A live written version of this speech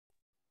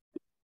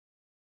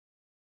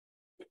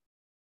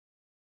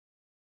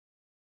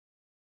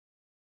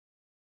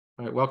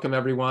All right, welcome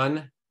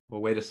everyone.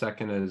 We'll wait a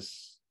second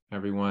as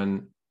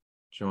everyone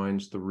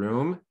joins the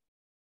room,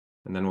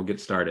 and then we'll get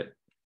started.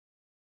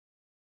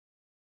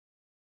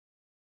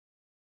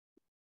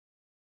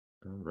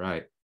 All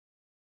right.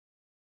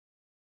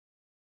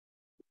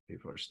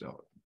 People are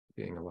still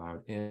being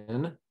allowed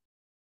in.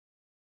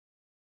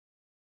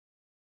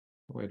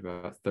 Wait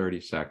about 30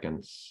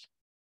 seconds.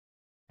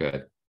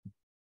 Good.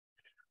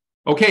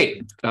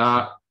 Okay,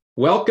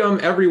 welcome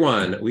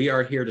everyone. We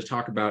are here to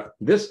talk about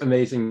this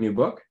amazing new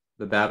book,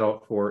 The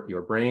Battle for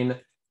Your Brain.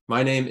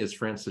 My name is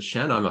Francis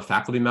Shen. I'm a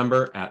faculty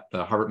member at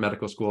the Harvard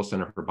Medical School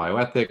Center for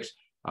Bioethics,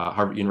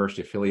 Harvard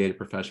University affiliated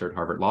professor at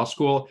Harvard Law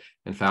School,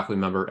 and faculty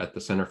member at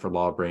the Center for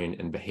Law, Brain,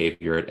 and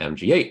Behavior at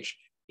MGH.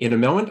 In a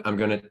moment, I'm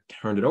going to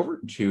turn it over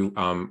to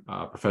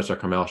Professor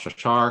Carmel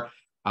Shachar,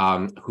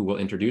 who will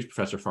introduce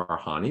Professor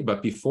Farahany.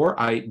 But before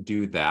I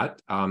do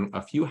that,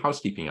 a few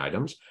housekeeping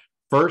items.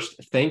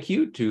 First, thank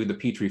you to the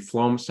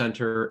Petrie-Flom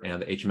Center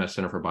and the HMS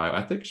Center for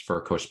Bioethics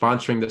for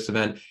co-sponsoring this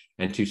event,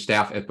 and to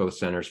staff at both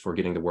centers for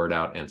getting the word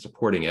out and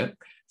supporting it.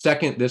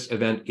 Second, this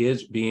event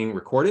is being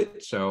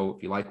recorded, so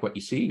if you like what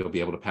you see, you'll be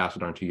able to pass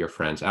it on to your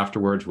friends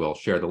afterwards. We'll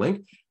share the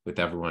link with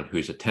everyone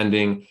who's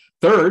attending.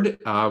 Third,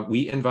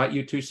 we invite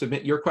you to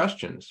submit your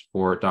questions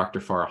for Dr.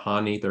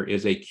 Farahany. There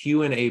is a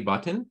Q&A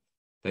button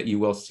that you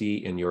will see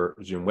in your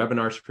Zoom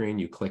webinar screen.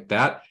 You click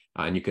that,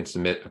 and you can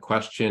submit a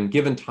question.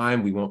 Given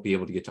time, we won't be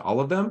able to get to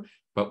all of them,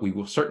 but we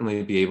will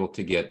certainly be able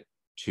to get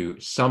to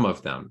some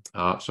of them.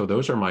 So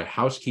those are my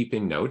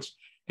housekeeping notes.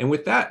 And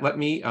with that, let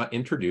me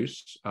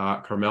introduce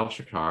Carmel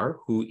Shachar,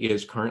 who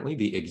is currently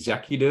the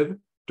Executive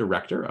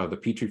Director of the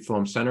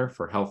Petrie-Flom Center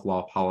for Health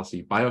Law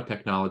Policy,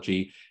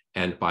 Biotechnology,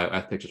 and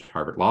Bioethics at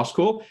Harvard Law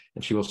School.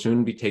 And she will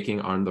soon be taking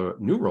on the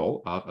new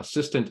role of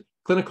Assistant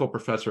Clinical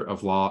Professor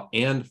of Law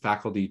and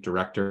Faculty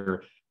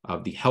Director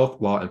of the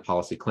Health Law and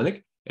Policy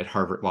Clinic at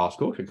Harvard Law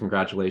School.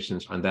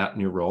 Congratulations on that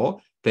new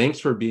role. Thanks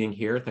for being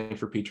here. Thanks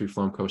for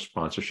Petrie-Flom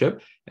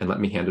co-sponsorship. And let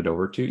me hand it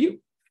over to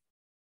you.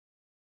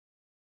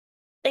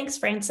 Thanks,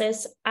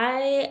 Francis.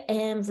 I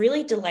am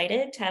really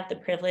delighted to have the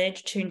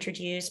privilege to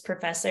introduce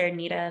Professor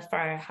Nita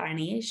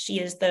Farahany. She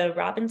is the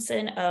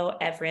Robinson O.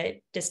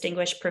 Everett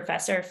Distinguished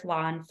Professor of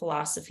Law and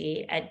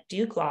Philosophy at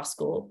Duke Law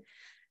School,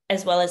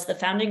 as well as the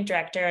founding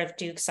director of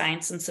Duke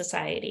Science and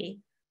Society,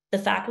 the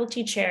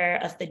faculty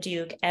chair of the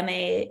Duke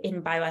MA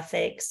in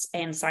Bioethics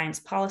and Science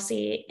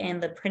Policy,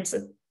 and the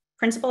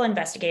principal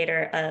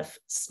investigator of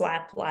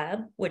SLAP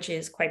Lab, which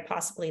is quite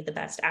possibly the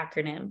best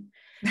acronym.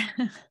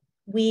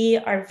 We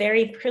are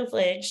very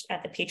privileged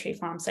at the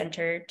Petrie-Flom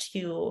Center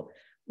to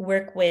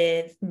work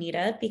with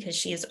Nita because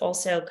she is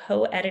also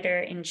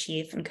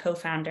co-editor-in-chief and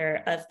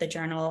co-founder of the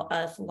Journal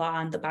of Law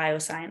and the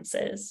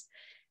Biosciences,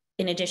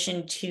 in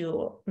addition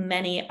to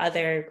many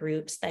other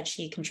groups that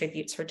she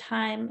contributes her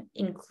time,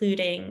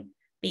 including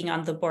being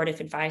on the board of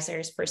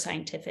advisors for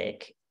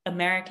Scientific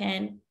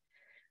American.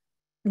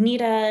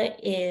 Nita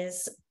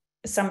is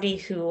somebody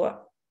who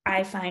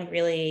I find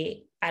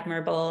really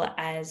admirable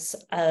as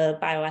a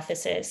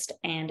bioethicist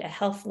and a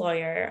health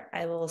lawyer.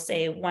 I will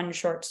say one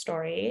short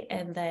story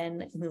and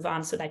then move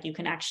on so that you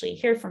can actually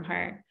hear from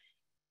her.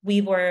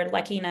 We were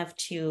lucky enough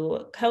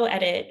to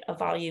co-edit a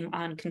volume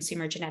on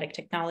consumer genetic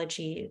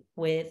technology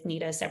with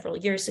Nita several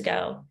years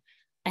ago.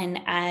 And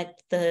at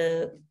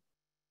the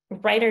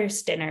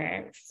writer's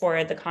dinner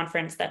for the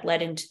conference that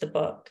led into the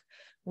book,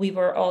 we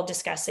were all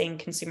discussing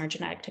consumer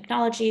genetic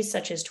technology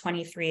such as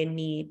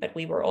 23andMe, but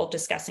we were all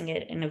discussing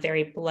it in a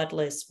very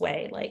bloodless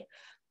way, like,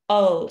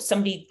 oh,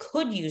 somebody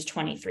could use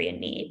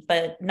 23andMe,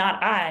 but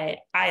not I.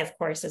 I, of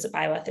course, as a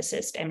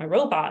bioethicist, am a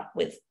robot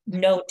with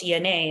no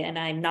DNA, and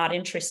I'm not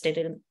interested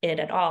in it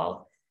at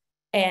all.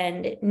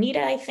 And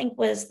Nita, I think,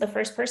 was the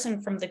first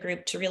person from the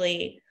group to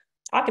really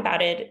talk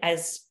about it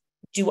as,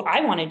 do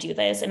I want to do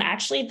this? And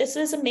actually, this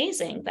is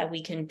amazing that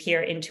we can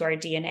peer into our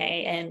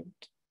DNA, and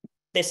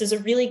this is a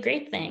really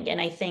great thing. And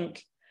I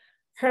think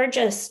her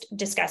just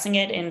discussing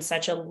it in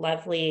such a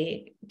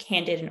lovely,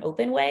 candid, and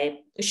open way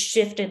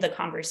shifted the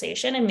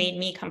conversation and made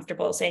me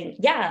comfortable saying,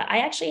 yeah, I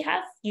actually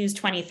have used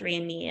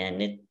 23andMe,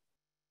 and it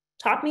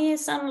taught me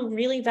some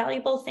really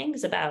valuable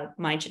things about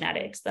my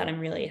genetics that I'm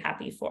really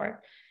happy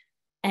for.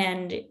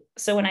 And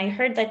so when I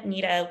heard that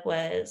Nita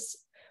was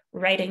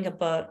writing a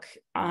book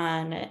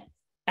on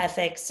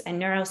ethics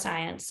and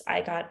neuroscience,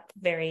 I got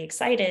very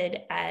excited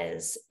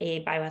as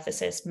a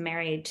bioethicist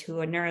married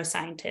to a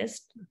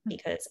neuroscientist,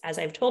 because as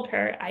I've told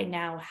her, I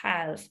now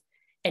have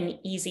an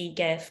easy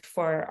gift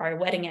for our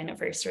wedding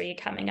anniversary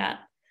coming up.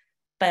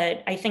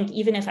 But I think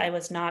even if I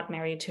was not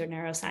married to a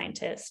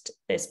neuroscientist,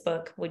 this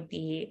book would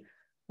be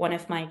one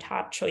of my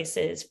top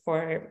choices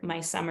for my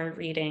summer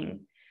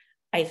reading.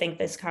 I think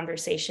this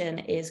conversation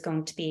is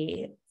going to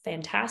be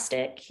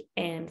fantastic.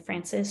 And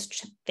Francis,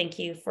 thank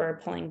you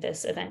for pulling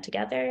this event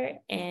together.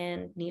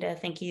 And Nita,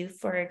 thank you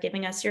for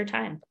giving us your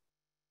time.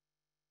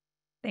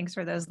 Thanks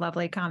for those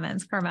lovely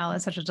comments. Carmel,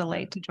 it's such a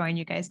delight to join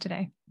you guys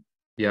today.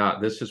 Yeah,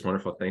 this is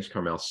wonderful. Thanks,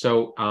 Carmel.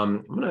 So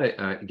I'm going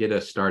to get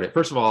us started.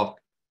 First of all,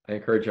 I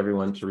encourage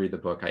everyone to read the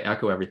book. I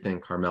echo everything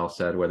Carmel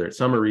said, whether it's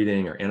summer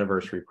reading or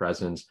anniversary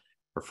presents.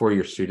 or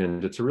four-year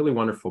student. It's a really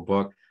wonderful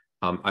book.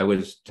 I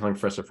was telling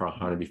Professor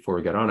Farahany before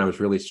we got on, I was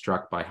really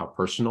struck by how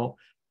personal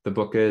the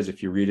book is.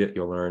 If you read it,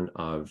 you'll learn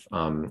of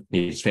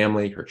Nita's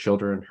family, her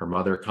children, her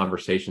mother,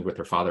 conversations with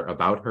her father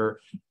about her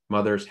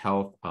mother's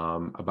health,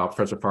 about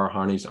Professor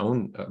Farahany's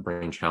own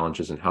brain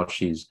challenges and how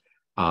she's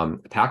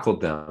tackled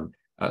them.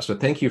 So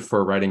thank you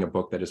for writing a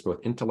book that is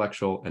both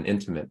intellectual and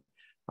intimate.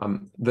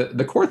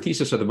 The core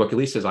thesis of the book, at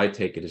least as I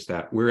take it, is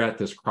that we're at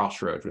this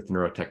crossroads with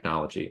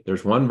neurotechnology.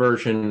 There's one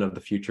version of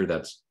the future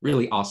that's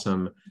really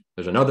awesome.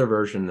 There's another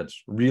version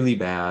that's really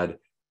bad,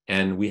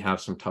 and we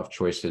have some tough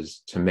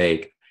choices to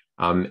make.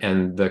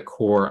 And the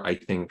core, I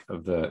think,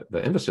 of the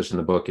emphasis in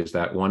the book is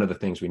that one of the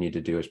things we need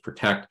to do is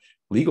protect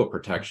legal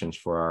protections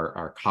for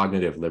our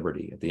cognitive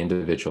liberty at the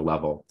individual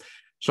level.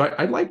 So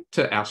I'd like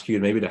to ask you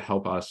maybe to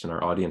help us and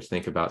our audience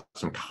think about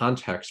some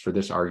context for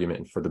this argument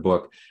and for the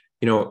book.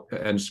 You know,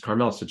 and as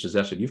Carmel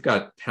suggested, you've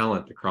got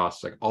talent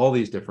across like all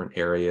these different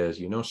areas,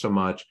 you know so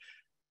much.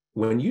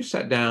 When you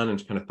sat down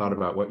and kind of thought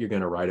about what you're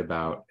going to write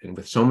about, and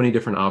with so many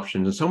different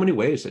options and so many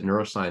ways that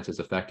neuroscience is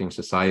affecting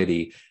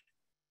society,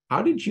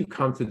 how did you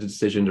come to the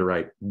decision to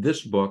write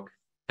this book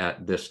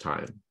at this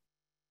time?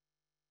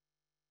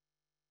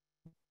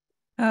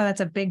 Oh,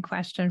 that's a big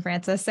question,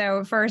 Francis.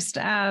 So first,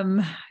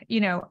 you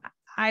know,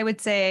 I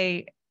would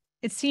say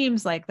it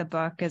seems like the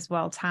book is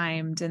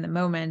well-timed in the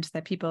moment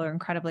that people are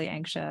incredibly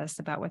anxious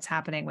about what's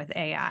happening with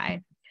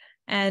AI.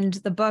 And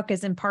the book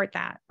is in part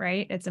that,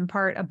 right? It's in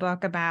part a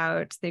book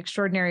about the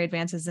extraordinary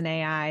advances in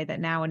AI that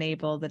now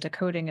enable the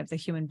decoding of the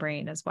human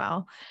brain as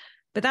well.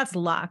 But that's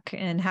luck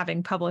in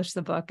having published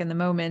the book in the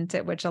moment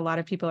at which a lot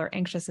of people are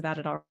anxious about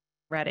it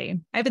already.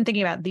 I've been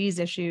thinking about these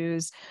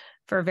issues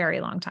for a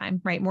very long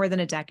time, right? More than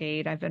a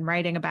decade. I've been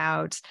writing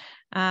about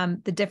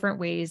the different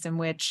ways in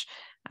which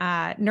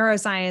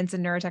neuroscience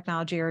and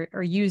neurotechnology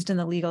are used in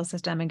the legal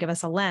system and give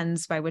us a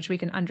lens by which we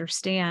can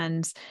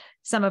understand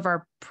some of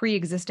our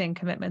pre-existing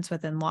commitments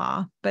within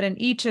law. But in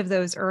each of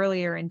those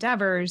earlier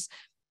endeavors,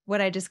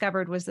 what I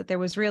discovered was that there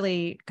was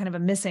really kind of a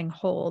missing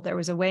hole. There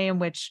was a way in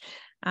which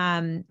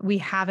we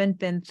haven't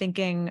been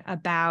thinking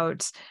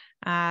about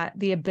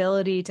the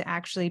ability to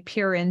actually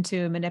peer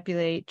into,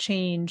 manipulate,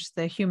 change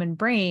the human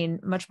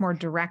brain much more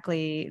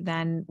directly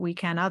than we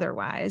can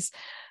otherwise.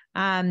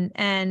 And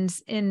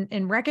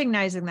in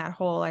recognizing that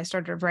hole, I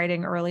started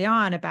writing early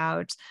on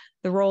about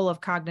the role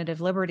of cognitive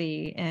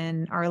liberty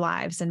in our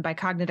lives. And by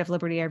cognitive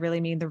liberty, I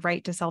really mean the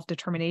right to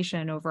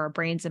self-determination over our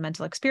brains and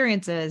mental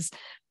experiences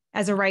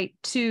as a right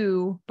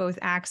to both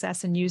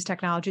access and use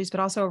technologies, but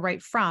also a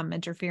right from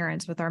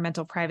interference with our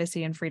mental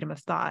privacy and freedom of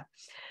thought.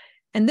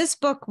 And this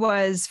book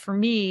was, for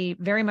me,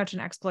 very much an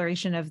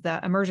exploration of the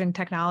emerging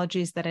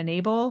technologies that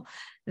enable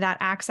that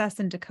access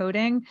and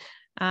decoding,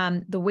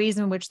 the ways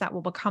in which that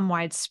will become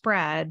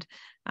widespread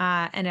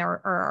and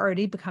are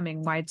already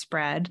becoming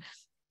widespread,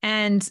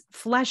 and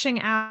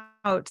fleshing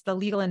out the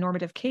legal and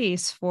normative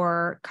case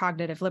for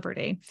cognitive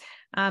liberty.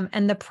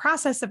 And the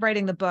process of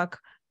writing the book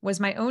was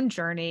my own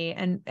journey.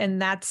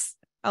 And that's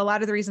a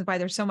lot of the reasons why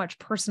there's so much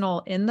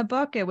personal in the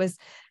book. It was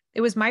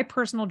my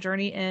personal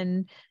journey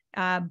in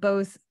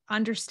both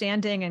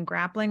understanding and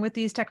grappling with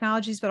these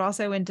technologies, but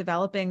also in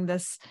developing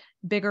this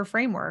bigger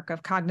framework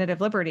of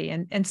cognitive liberty.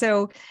 And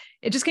so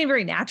it just came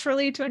very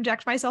naturally to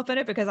inject myself in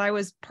it because I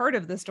was part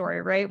of the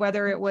story, right?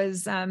 Whether it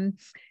was,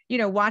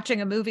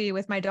 watching a movie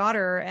with my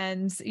daughter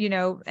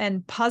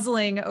and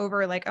puzzling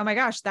over like, oh my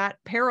gosh, that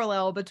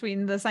parallel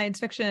between the science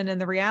fiction and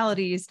the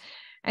realities,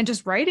 and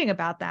just writing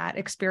about that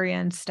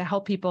experience to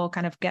help people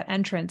kind of get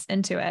entrance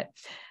into it.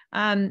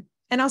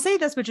 And I'll say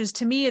this, which is,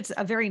 to me, it's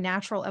a very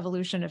natural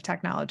evolution of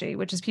technology,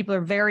 which is people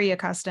are very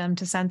accustomed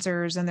to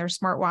sensors in their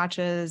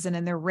smartwatches and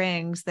in their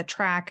rings that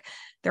track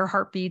their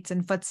heartbeats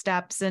and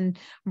footsteps and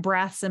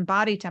breaths and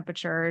body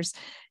temperatures.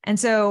 And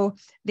so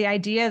the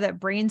idea that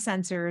brain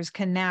sensors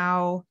can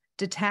now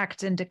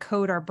detect and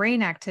decode our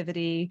brain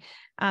activity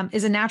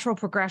is a natural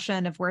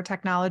progression of where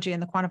technology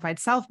and the quantified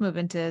self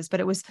movement is. But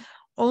it was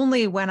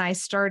only when I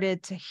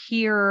started to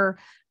hear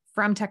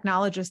from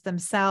technologists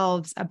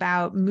themselves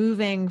about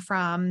moving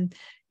from,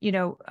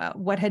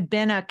 what had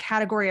been a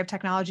category of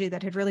technology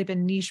that had really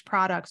been niche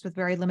products with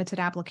very limited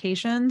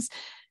applications,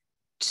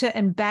 to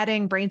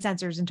embedding brain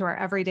sensors into our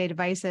everyday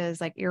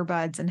devices like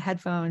earbuds and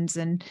headphones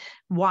and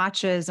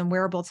watches and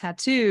wearable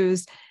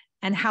tattoos,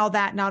 and how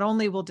that not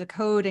only will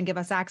decode and give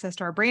us access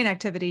to our brain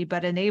activity,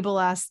 but enable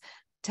us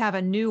to have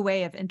a new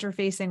way of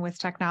interfacing with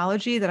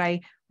technology, that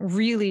I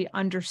really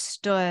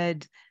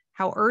understood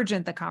how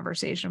urgent the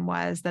conversation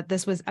was, that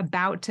this was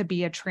about to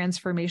be a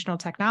transformational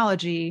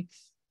technology.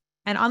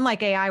 And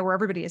unlike AI, where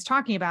everybody is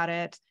talking about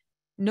it,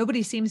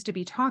 nobody seems to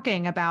be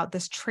talking about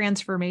this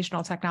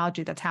transformational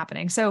technology that's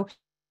happening. So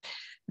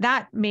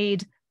that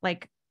made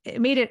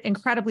it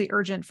incredibly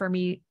urgent for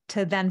me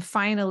to then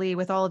finally,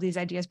 with all of these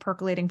ideas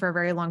percolating for a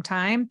very long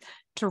time,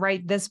 to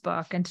write this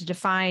book and to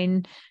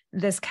define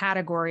this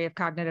category of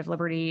cognitive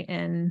liberty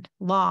in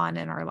law and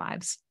in our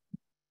lives.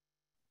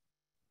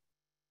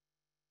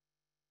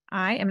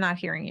 I am not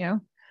hearing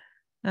you.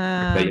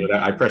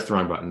 I pressed the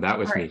wrong button. That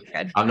was me.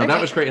 Good. No,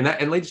 that was great.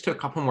 And leads to a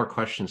couple more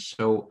questions.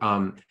 So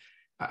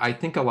I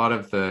think a lot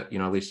of the,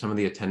 at least some of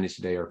the attendees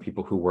today are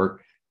people who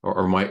work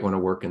or might want to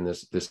work in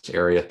this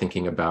area,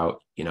 thinking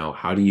about,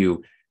 how do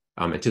you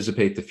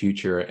anticipate the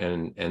future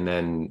and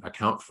then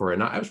account for it.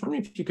 And I was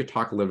wondering if you could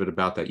talk a little bit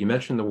about that. You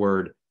mentioned the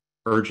word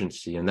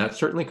urgency, and that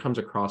certainly comes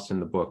across in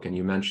the book. And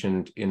you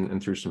mentioned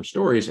and through some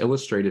stories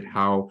illustrated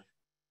how,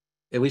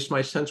 at least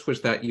my sense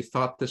was that you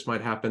thought this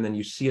might happen, then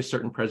you see a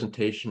certain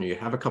presentation or you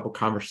have a couple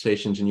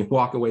conversations and you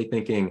walk away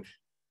thinking,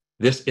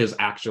 this is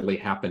actually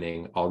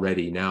happening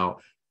already now.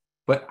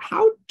 But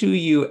how do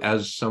you,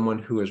 as someone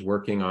who is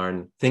working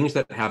on things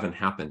that haven't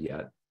happened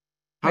yet,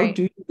 how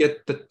do you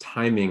get the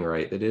timing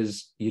right? That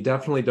is, you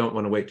definitely don't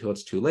want to wait till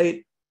it's too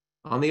late.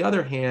 On the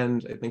other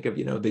hand, I think of,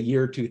 the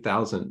year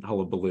 2000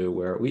 hullabaloo,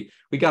 where we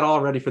got all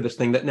ready for this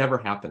thing that never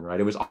happened, right?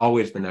 It was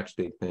always the next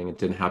big thing. It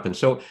didn't happen.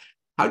 So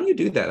how do you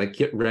do that? Like,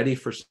 get ready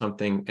for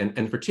something, and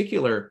in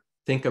particular,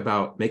 think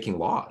about making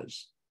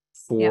laws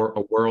for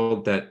a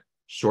world that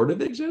sort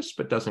of exists,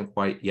 but doesn't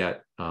quite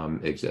yet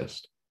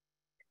exist.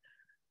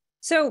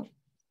 So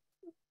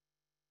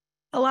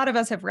a lot of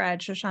us have read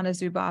Shoshana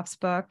Zuboff's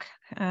book,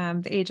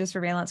 The Age of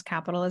Surveillance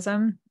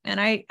Capitalism. And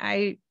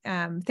I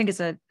think it's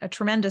a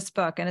tremendous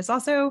book. And it's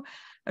also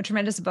a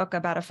tremendous book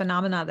about a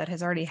phenomena that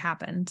has already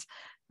happened,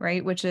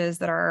 right? Which is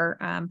that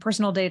our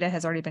personal data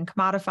has already been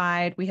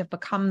commodified. We have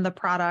become the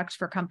product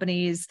for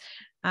companies.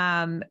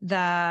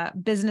 The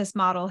business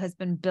model has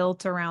been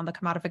built around the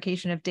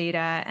commodification of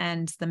data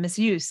and the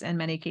misuse in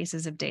many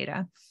cases of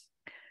data.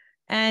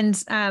 And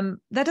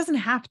that doesn't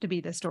have to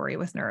be the story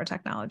with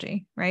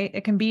neurotechnology, right?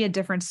 It can be a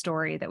different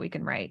story that we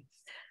can write.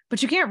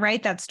 But you can't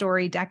write that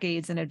story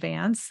decades in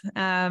advance.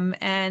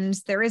 And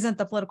there isn't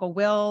the political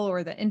will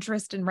or the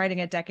interest in writing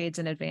it decades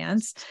in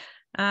advance.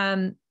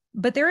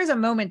 But there is a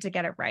moment to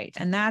get it right.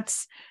 And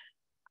that's,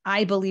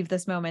 I believe,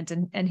 this moment.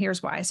 And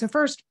here's why. So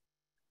first,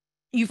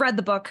 you've read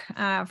the book,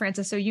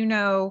 Francis,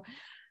 so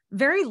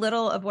very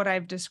little of what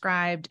I've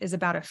described is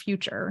about a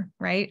future,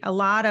 right? A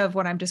lot of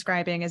what I'm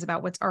describing is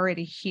about what's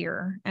already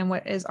here and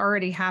what is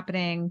already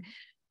happening,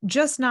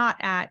 just not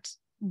at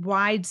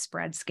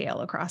widespread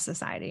scale across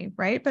society,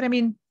 right? But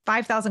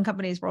 5,000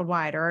 companies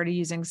worldwide are already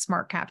using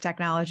smart cap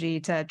technology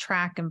to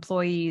track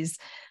employees'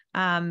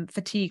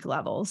 fatigue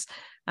levels.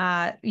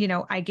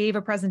 I gave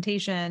a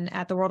presentation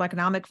at the World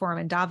Economic Forum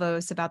in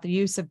Davos about the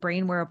use of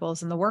brain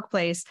wearables in the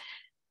workplace.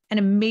 And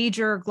a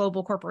major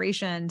global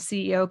corporation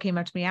CEO came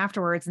up to me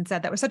afterwards and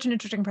said, that was such an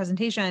interesting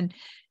presentation.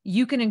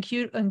 You can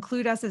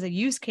include us as a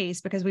use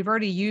case because we've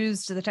already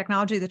used the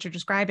technology that you're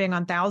describing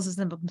on thousands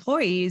of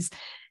employees.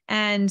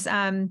 And,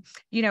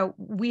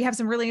 we have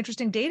some really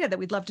interesting data that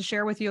we'd love to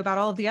share with you about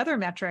all of the other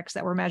metrics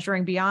that we're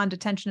measuring beyond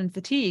attention and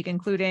fatigue,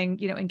 including,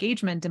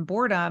 engagement and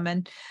boredom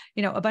and,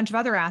 a bunch of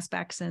other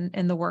aspects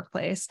in the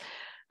workplace.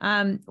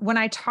 When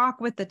I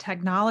talk with the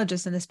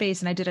technologists in the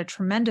space, and I did a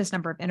tremendous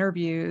number of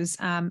interviews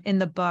in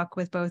the book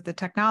with both the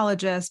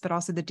technologists, but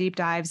also the deep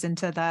dives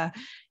into the,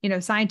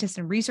 scientists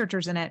and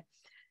researchers in it,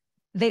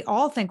 they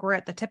all think we're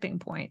at the tipping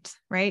point,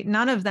 right?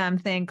 None of them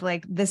think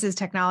like this is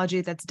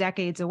technology that's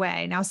decades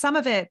away. Now, some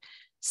of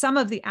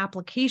the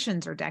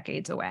applications are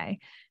decades away,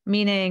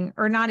 meaning,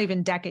 or not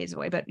even decades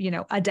away, but,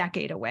 a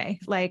decade away.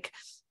 Like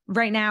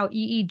right now,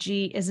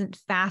 EEG isn't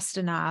fast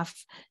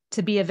enough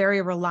to be a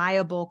very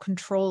reliable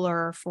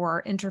controller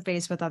for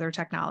interface with other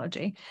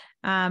technology.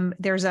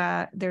 There's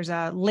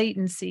a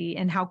latency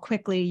in how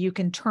quickly you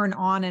can turn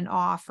on and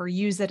off or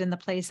use it in the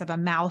place of a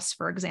mouse,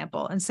 for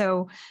example. And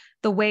so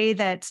the way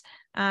that,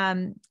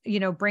 brain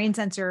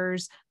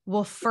sensors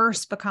will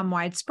first become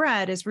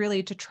widespread is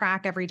really to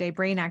track everyday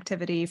brain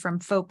activity from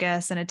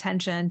focus and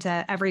attention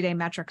to everyday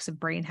metrics of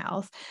brain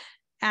health.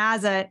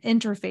 As an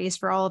interface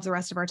for all of the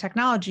rest of our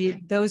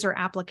technology, those are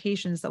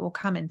applications that will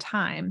come in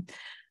time.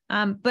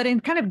 But in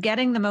kind of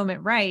getting the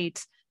moment right,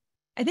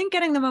 I think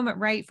getting the moment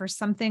right for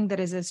something that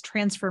is as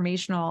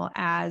transformational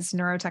as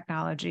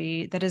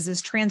neurotechnology, that is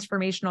as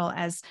transformational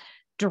as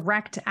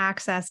direct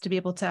access to be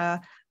able to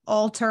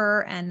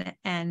alter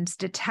and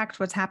detect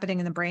what's happening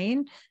in the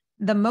brain,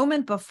 the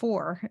moment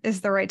before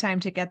is the right time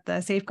to get the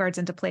safeguards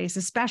into place,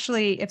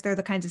 especially if they're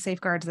the kinds of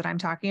safeguards that I'm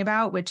talking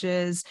about, which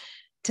is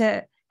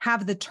to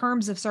have the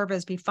terms of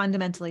service be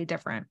fundamentally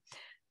different.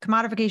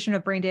 Commodification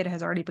of brain data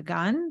has already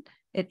begun.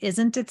 It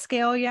isn't at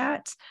scale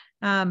yet.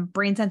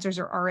 Brain sensors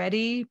are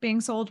already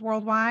being sold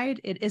worldwide.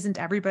 It isn't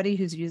everybody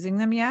who's using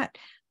them yet.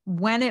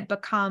 When it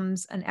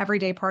becomes an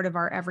everyday part of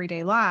our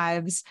everyday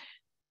lives,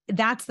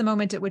 that's the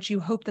moment at which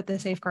you hope that the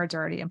safeguards are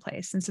already in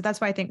place. And so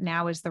that's why I think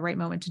now is the right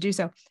moment to do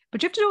so.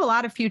 But you have to do a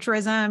lot of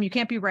futurism. You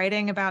can't be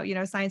writing about,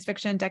 science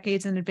fiction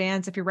decades in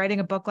advance. If you're writing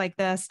a book like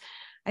this,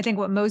 I think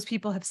what most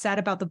people have said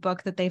about the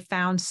book that they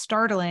found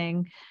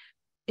startling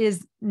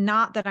is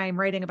not that I am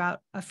writing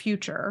about a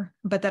future,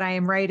 but that I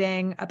am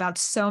writing about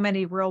so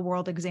many real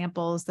world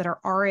examples that are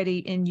already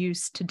in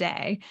use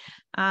today.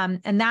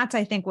 And that's,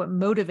 I think, what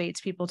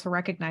motivates people to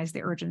recognize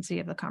the urgency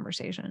of the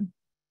conversation.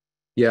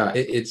 Yeah,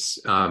 it's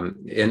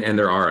and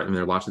there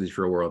are lots of these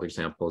real world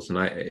examples, and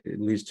it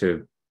leads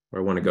to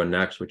where I want to go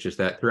next, which is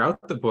that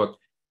throughout the book,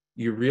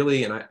 you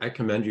really, and I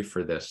commend you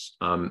for this,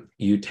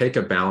 you take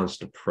a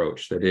balanced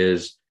approach. That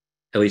is,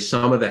 at least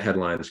some of the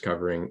headlines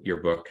covering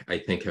your book, I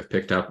think, have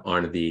picked up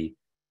on the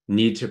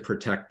need to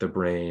protect the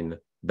brain.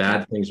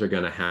 Bad things are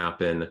going to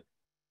happen.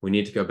 We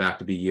need to go back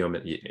to be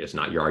human. It's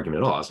not your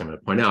argument at all, as I'm going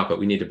to point out, but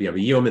we need to be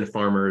human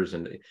farmers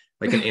and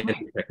like an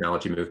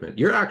anti-technology movement.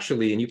 You're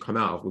actually, and you come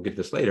out, we'll get to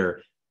this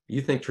later,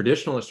 you think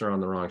traditionalists are on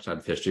the wrong side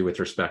of history with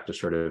respect to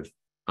sort of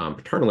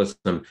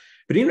paternalism.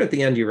 But even at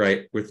the end, you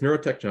write, with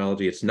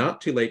neurotechnology, it's not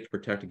too late to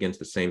protect against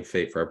the same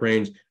fate for our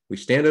brains. We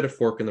stand at a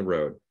fork in the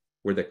road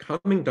where the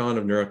coming dawn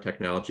of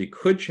neurotechnology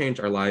could change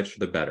our lives for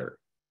the better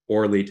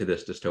or lead to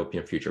this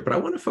dystopian future. But I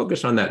want to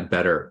focus on that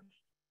better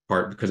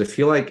part, because I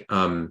feel like,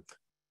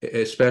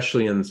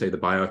 especially in, say, the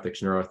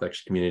bioethics,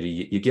 neuroethics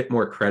community, you get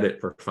more credit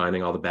for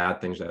finding all the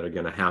bad things that are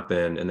going to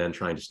happen and then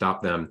trying to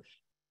stop them.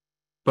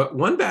 But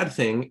one bad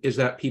thing is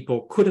that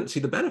people couldn't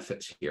see the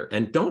benefits here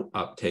and don't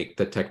uptake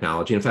the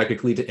technology. In fact, it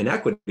could lead to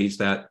inequities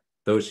that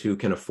those who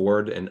can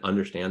afford and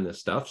understand this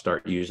stuff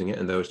start using it,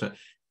 and those don't,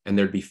 and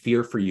there'd be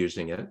fear for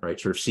using it, right?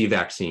 Sort of see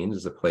vaccines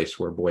is a place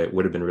where, boy, it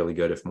would have been really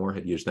good if more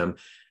had used them.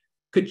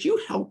 Could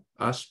you help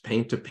us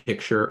paint a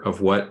picture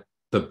of what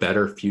the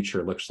better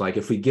future looks like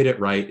if we get it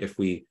right, if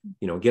we,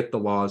 get the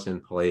laws in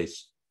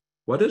place?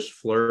 What does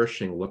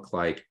flourishing look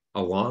like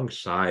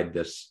alongside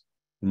this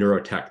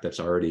neurotech that's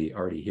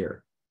already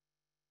here?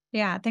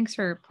 Yeah, thanks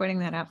for pointing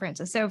that out,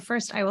 Francis. So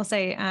first, I will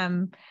say,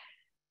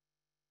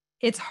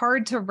 it's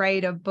hard to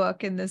write a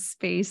book in this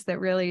space that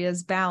really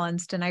is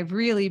balanced. And I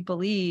really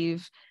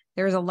believe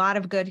there's a lot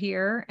of good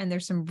here, and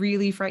there's some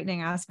really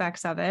frightening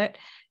aspects of it.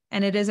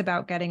 And it is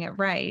about getting it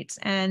right.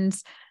 And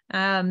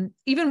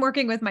even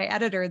working with my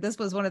editor, this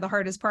was one of the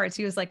hardest parts.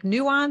 He was like,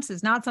 nuance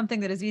is not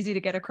something that is easy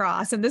to get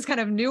across. And this kind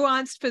of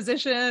nuanced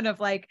position of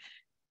like,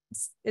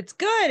 it's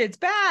good, it's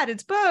bad,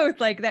 it's both,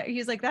 like that.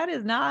 He's like, that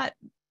is not,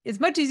 it's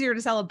much easier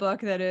to sell a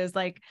book that is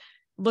like,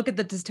 look at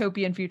the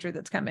dystopian future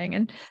that's coming.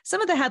 And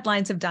some of the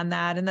headlines have done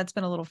that. And that's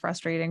been a little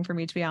frustrating for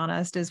me, to be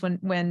honest, is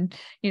when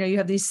you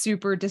have these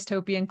super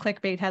dystopian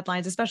clickbait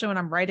headlines, especially when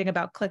I'm writing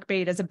about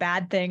clickbait as a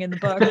bad thing in the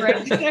book,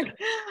 right?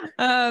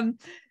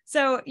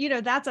 So,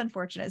 that's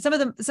unfortunate. Some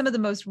of the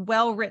most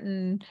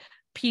well-written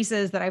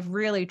pieces that I've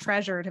really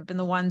treasured have been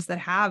the ones that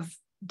have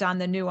done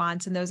the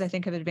nuance, and those I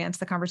think have advanced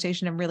the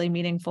conversation in really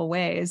meaningful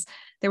ways.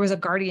 There was a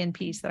Guardian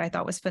piece that I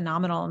thought was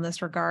phenomenal in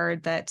this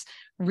regard that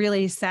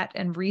really set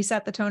and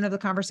reset the tone of the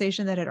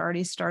conversation that had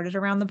already started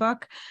around the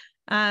book.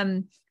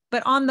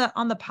 But on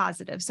the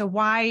positive, so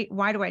why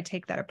do I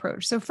take that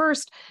approach? So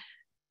first,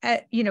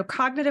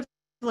 cognitive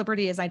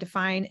liberty, as I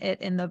define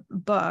it in the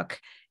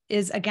book,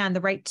 is, again,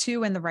 the right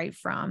to and the right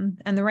from.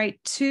 And the right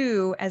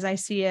to, as I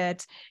see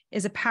it,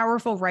 is a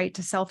powerful right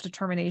to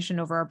self-determination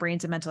over our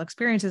brains and mental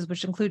experiences,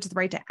 which includes the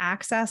right to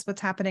access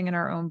what's happening in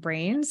our own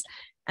brains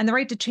and the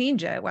right to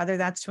change it, whether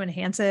that's to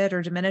enhance it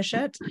or diminish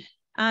it.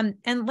 And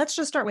let's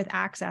just start with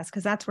access,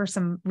 because that's where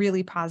some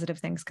really positive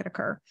things could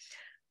occur.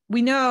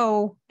 We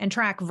know and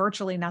track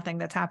virtually nothing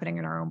that's happening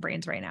in our own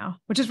brains right now,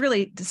 which is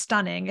really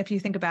stunning if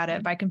you think about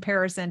it by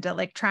comparison to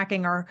like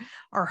tracking our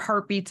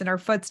heartbeats and our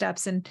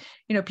footsteps. And,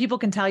 people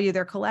can tell you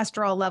their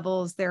cholesterol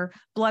levels, their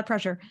blood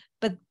pressure,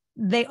 but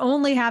they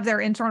only have their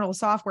internal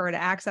software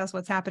to access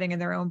what's happening in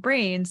their own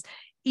brains,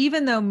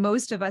 even though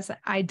most of us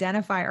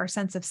identify our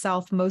sense of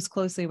self most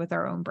closely with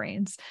our own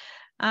brains.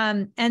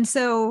 And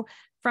so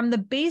from the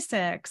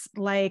basics,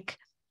 like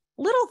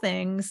little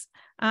things,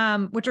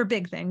 which are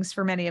big things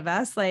for many of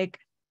us, like,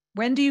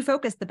 when do you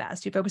focus the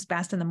best? Do you focus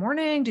best in the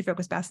morning? Do you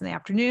focus best in the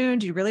afternoon?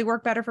 Do you really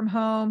work better from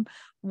home?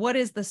 What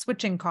is the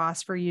switching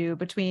cost for you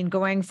between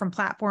going from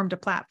platform to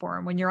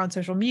platform when you're on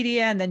social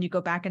media and then you go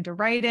back into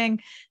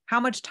writing? How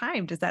much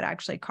time does that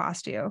actually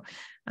cost you?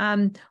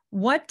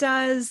 What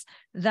does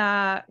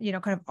the,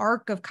 kind of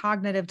arc of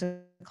cognitive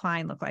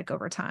decline look like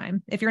over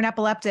time? If you're an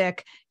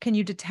epileptic, can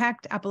you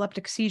detect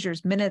epileptic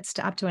seizures minutes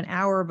to up to an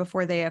hour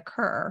before they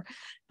occur?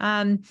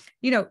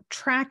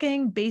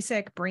 Tracking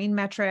basic brain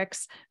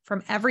metrics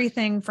from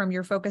everything from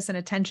your focus and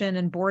attention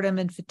and boredom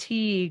and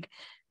fatigue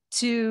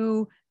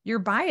to your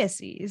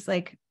biases,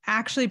 like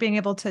actually being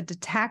able to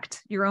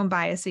detect your own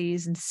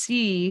biases and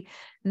see,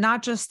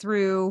 not just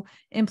through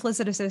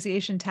implicit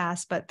association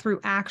tests, but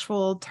through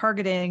actual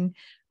targeting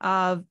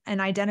of an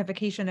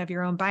identification of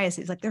your own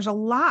biases. Like, there's a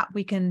lot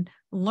we can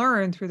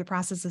learn through the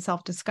process of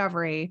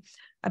self-discovery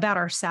about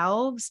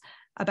ourselves,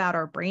 about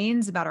our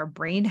brains, about our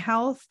brain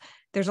health.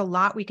 There's a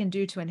lot we can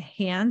do to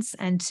enhance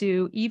and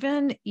to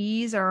even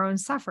ease our own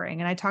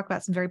suffering. And I talk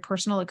about some very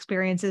personal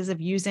experiences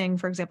of using,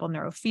 for example,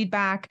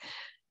 neurofeedback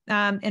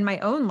in my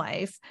own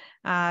life,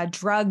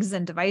 drugs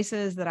and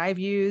devices that I've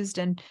used,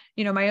 and,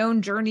 my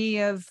own journey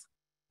of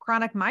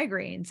chronic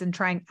migraines and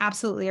trying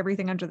absolutely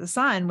everything under the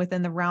sun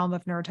within the realm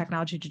of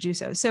neurotechnology to do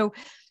so. So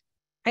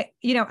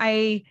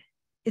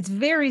it's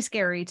very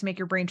scary to make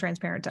your brain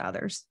transparent to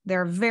others.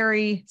 There are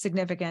very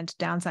significant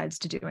downsides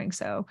to doing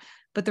so.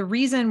 But the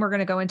reason we're going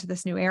to go into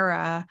this new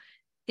era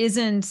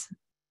isn't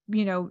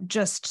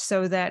just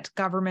so that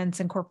governments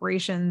and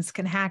corporations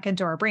can hack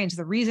into our brains.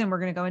 The reason we're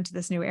going to go into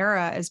this new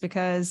era is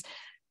because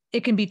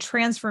it can be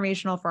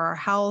transformational for our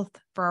health,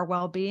 for our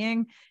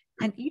well-being,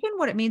 and even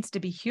what it means to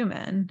be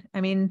human.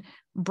 I mean,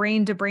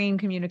 brain to brain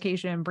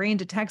communication, brain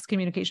to text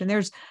communication.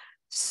 There's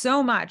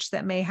so much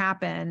that may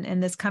happen in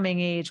this coming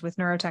age with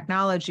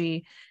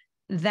neurotechnology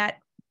that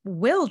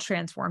will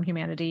transform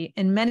humanity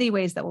in many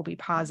ways that will be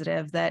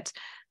positive, that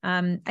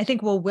I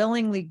think we'll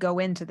willingly go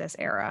into this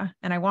era.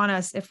 And I want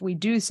us, if we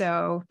do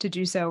so, to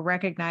do so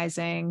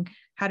recognizing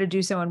how to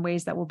do so in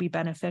ways that will be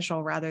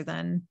beneficial rather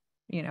than,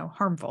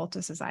 harmful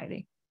to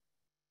society.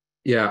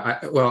 Yeah,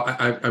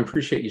 I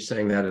appreciate you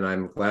saying that. And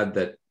I'm glad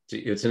that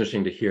it's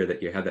interesting to hear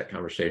that you had that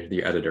conversation with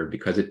your editor,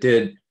 because it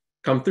did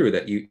come through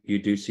that you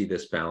do see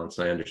this balance.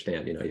 I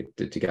understand,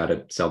 you got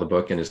to sell the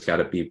book and it's got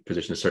to be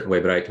positioned a certain way,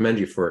 but I commend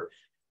you for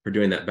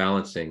doing that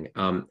balancing.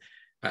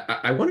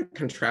 I want to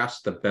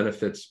contrast the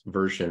benefits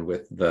version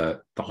with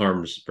the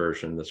harms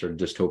version, the sort of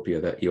dystopia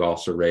that you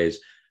also raise,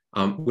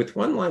 with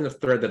one line of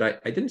thread that I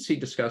didn't see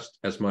discussed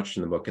as much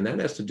in the book, and that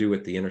has to do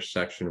with the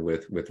intersection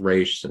with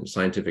race and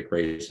scientific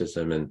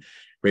racism and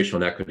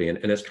racial inequity. And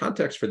as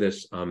context for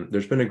this,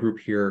 there's been a group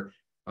here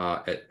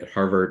at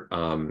Harvard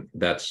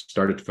that's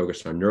started to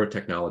focus on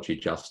neurotechnology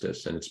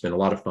justice, and it's been a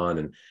lot of fun.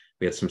 And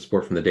we had some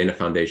support from the Dana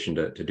Foundation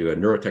to do a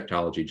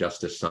neurotechnology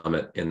justice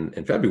summit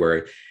in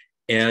February.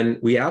 And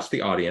we asked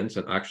the audience,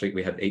 and actually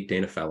we had 8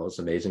 Dana fellows,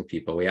 amazing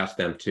people. We asked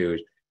them to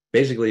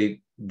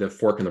basically the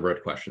fork in the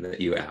road question that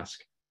you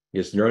ask.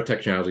 Is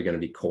neurotechnology going to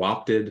be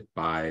co-opted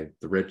by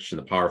the rich and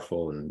the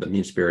powerful and the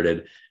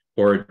mean-spirited,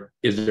 or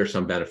is there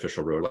some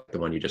beneficial road like the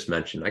one you just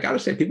mentioned? I got to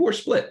say, people were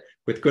split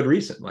with good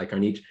reason, like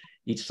on each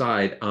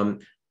side.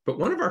 But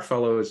one of our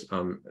fellows,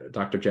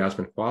 Dr.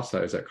 Jasmine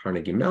Kwasa, is at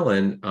Carnegie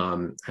Mellon,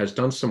 has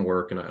done some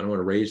work, and I don't want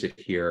to raise it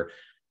here,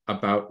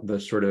 about the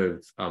sort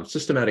of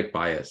systematic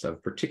bias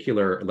of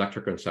particular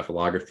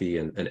electroencephalography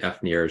and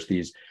FNIRS,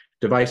 these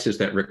devices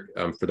that,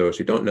 for those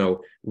who don't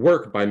know,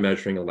 work by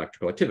measuring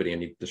electrical activity,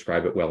 and you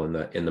describe it well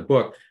in the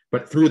book,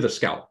 but through the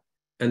scalp.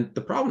 And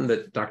the problem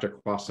that Dr.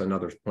 Kwasa and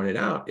others pointed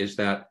out is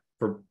that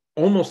for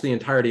almost the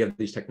entirety of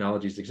these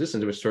technologies'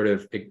 existence, it was sort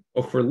of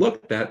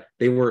overlooked that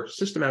they were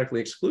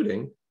systematically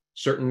excluding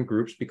certain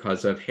groups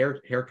because of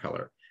hair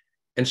color.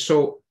 And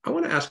so I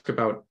want to ask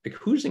about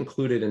who's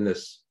included in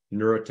this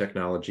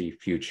neurotechnology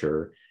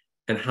future,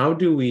 and how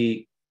do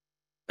we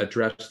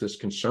address this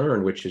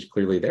concern, which is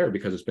clearly there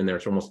because it's been there.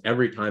 It's almost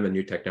every time a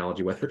new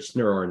technology, whether it's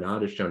neuro or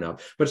not, has shown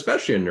up, but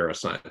especially in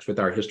neuroscience with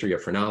our history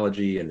of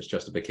phrenology and its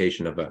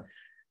justification of a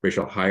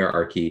racial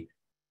hierarchy.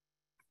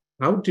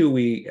 How do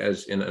we,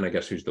 and I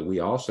guess who's the we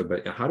also,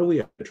 but how do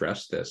we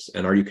address this?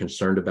 And are you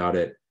concerned about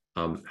it?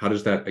 How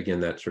does that,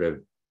 again, that sort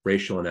of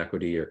racial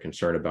inequity or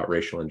concern about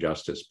racial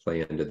injustice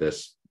play into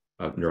this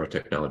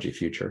neurotechnology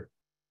future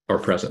or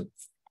present?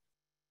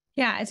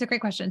 Yeah, it's a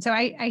great question. So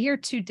I hear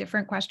 2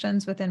 different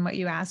questions within what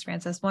you asked,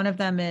 Francis. One of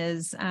them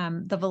is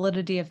the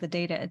validity of the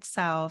data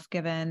itself,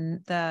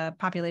 given the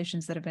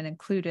populations that have been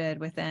included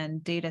within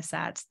data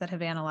sets that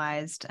have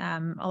analyzed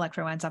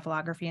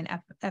electroencephalography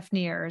and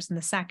FNIRS. And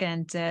the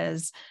second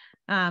is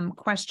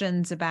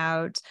questions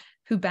about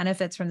who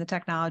benefits from the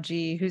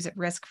technology, who's at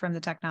risk from the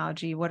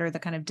technology, what are the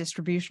kind of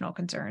distributional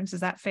concerns.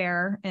 Is that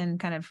fair? And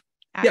kind of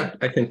Yeah,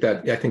 I think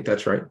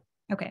that's right.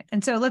 Okay.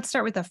 And so let's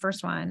start with the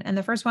first one. And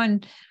the first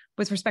one,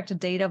 with respect to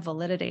data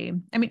validity.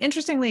 I mean,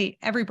 interestingly,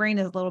 every brain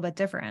is a little bit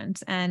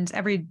different, and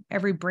every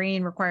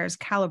brain requires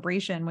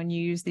calibration when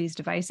you use these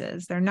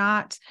devices. They're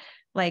not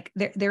like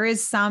there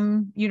is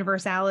some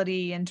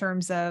universality in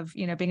terms of,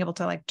 being able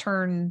to like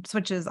turn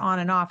switches on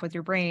and off with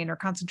your brain, or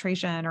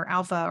concentration or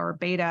alpha or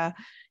beta,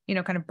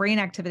 kind of brain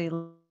activity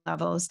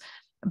levels.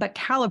 But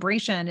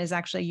calibration is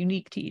actually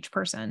unique to each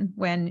person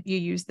when you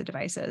use the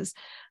devices.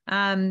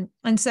 And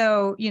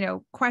so,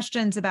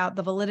 questions about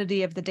the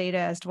validity of the data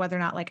as to whether or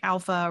not like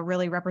alpha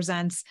really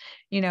represents,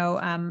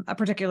 a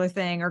particular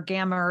thing, or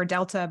gamma or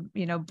delta,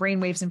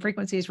 brain waves and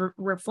frequencies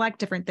reflect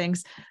different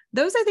things.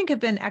 Those, I think, have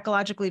been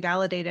ecologically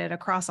validated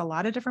across a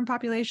lot of different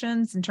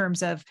populations in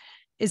terms of,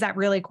 is that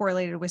really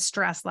correlated with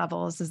stress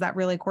levels? Is that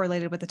really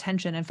correlated with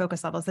attention and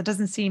focus levels? That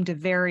doesn't seem to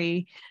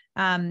vary,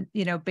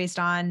 based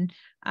on,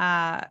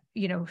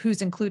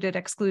 who's included,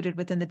 excluded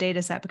within the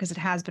data set, because it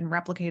has been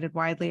replicated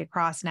widely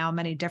across now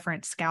many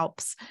different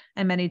scalps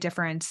and many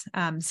different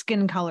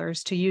skin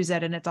colors to use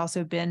it. And it's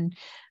also been,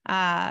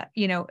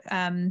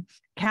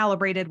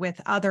 calibrated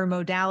with other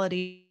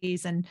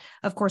modalities, and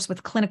of course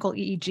with clinical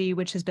EEG,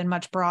 which has been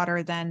much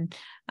broader than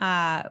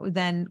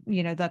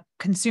the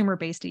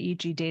consumer-based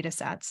EEG data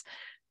sets.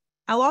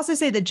 I'll also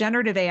say that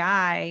generative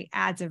AI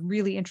adds a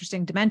really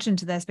interesting dimension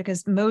to this,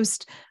 because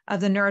most of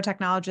the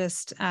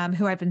neurotechnologists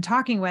who I've been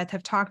talking with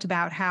have talked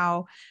about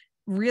how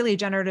really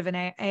generative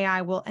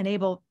AI will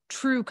enable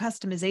true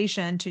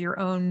customization to your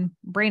own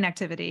brain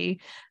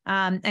activity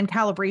and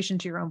calibration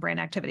to your own brain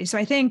activity. So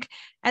I think,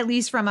 at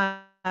least from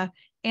a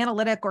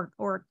analytic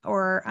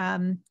or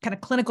kind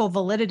of clinical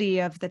validity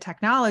of the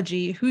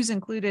technology, who's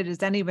included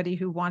is anybody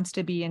who wants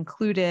to be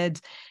included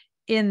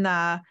in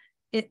the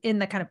in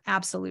the kind of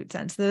absolute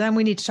sense. So then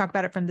we need to talk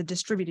about it from the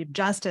distributive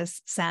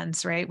justice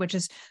sense, right? Which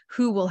is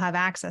who will have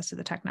access to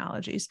the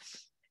technologies.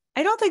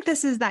 I don't think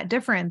this is that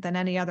different than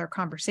any other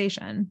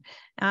conversation,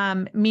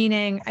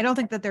 meaning I don't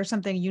think that there's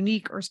something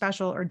unique or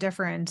special or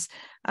different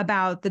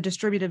about the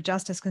distributive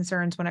justice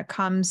concerns when it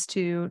comes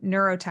to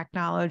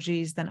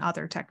neurotechnologies than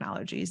other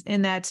technologies,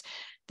 in that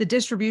the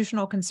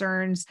distributional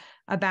concerns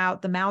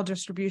about the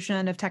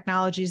maldistribution of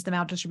technologies, the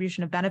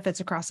maldistribution of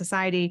benefits across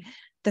society,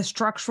 the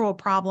structural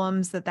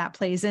problems that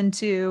plays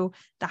into,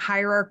 the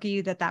hierarchy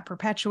that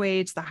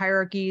perpetuates, the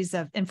hierarchies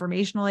of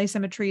informational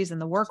asymmetries in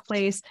the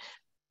workplace,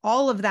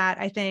 all of that,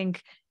 I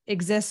think,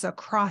 exists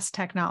across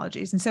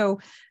technologies. And so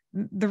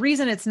the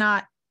reason it's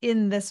not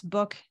in this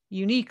book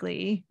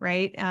uniquely,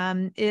 right,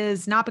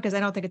 is not because I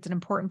don't think it's an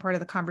important part of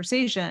the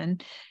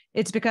conversation.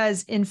 It's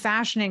because in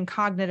fashioning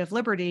cognitive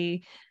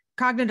liberty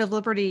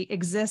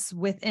exists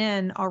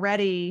within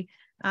already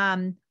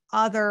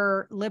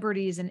other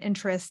liberties and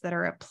interests that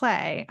are at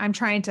play. I'm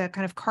trying to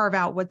kind of carve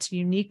out what's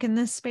unique in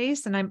this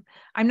space. And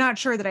I'm not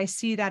sure that I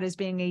see that as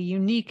being a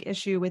unique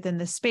issue within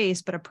this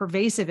space, but a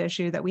pervasive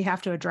issue that we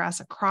have to address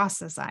across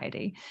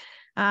society.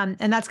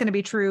 And that's going to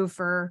be true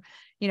for,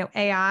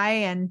 AI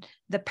and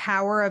the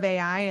power of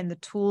AI and the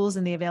tools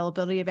and the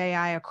availability of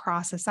AI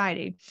across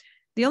society.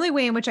 The only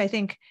way in which I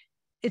think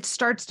it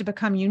starts to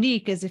become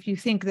unique is if you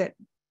think that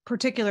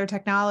particular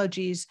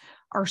technologies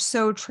are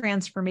so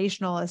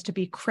transformational as to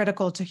be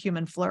critical to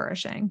human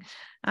flourishing.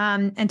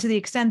 And to the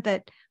extent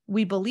that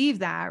we believe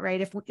that,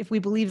 right, if we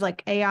believe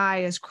like AI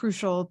is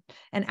crucial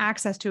and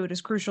access to it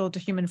is crucial to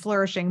human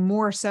flourishing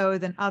more so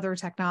than other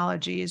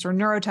technologies, or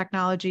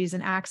neurotechnologies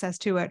and access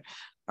to it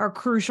are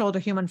crucial to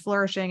human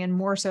flourishing and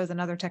more so than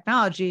other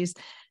technologies,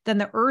 then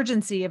the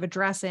urgency of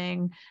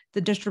addressing the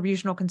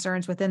distributional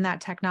concerns within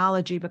that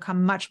technology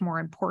become much more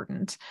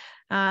important.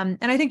 And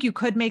I think you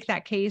could make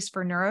that case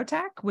for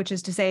neurotech, which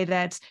is to say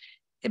that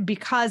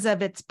because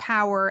of its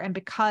power and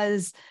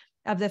because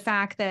of the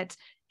fact that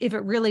if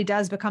it really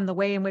does become the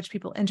way in which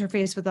people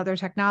interface with other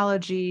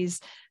technologies,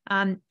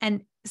 and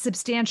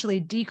substantially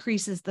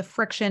decreases the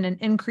friction and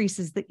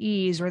increases the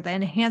ease, or the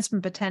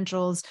enhancement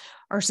potentials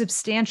are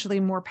substantially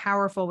more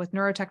powerful with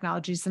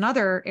neurotechnologies than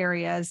other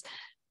areas,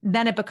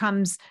 then it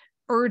becomes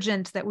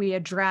urgent that we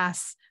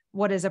address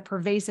what is a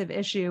pervasive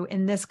issue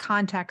in this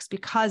context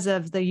because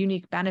of the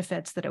unique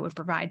benefits that it would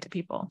provide to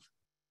people.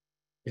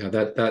 Yeah,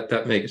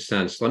 that makes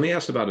sense. Let me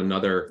ask about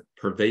another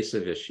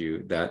pervasive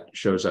issue that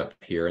shows up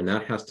here, and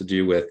that has to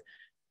do with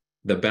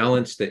the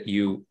balance that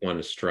you want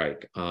to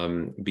strike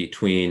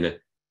between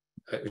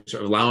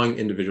sort of allowing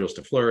individuals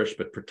to flourish,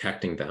 but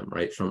protecting them,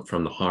 right,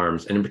 from the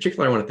harms. And in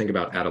particular, I want to think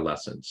about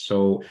adolescence.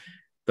 So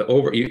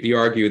you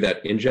argue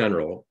that in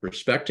general,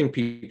 respecting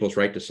people's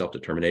right to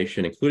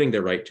self-determination, including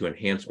their right to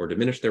enhance or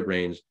diminish their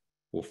brains,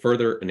 will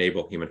further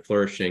enable human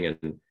flourishing.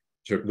 And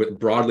sort of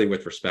broadly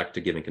with respect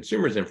to giving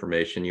consumers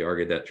information, you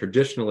argue that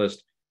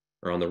traditionalists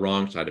are on the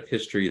wrong side of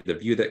history. The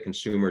view that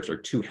consumers are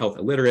too health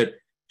illiterate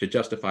to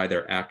justify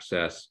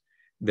self-access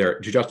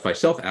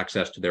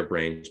to their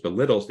brains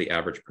belittles the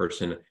average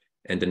person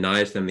and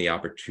denies them the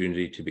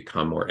opportunity to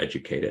become more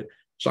educated.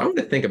 So I want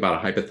to think about a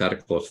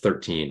hypothetical of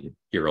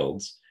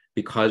 13-year-olds,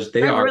 because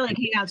they I really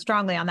came out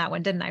strongly on that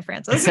one, didn't I,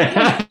 Francis? There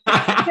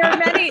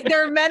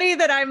are many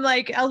that I'm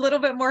like a little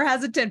bit more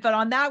hesitant, but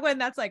on that one,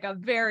 that's like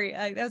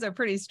that's a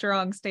pretty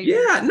strong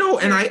statement. Yeah, no,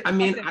 and I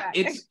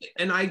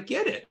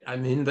get it. I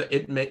mean,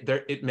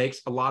 it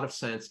makes a lot of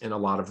sense in a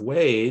lot of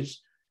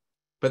ways.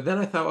 But then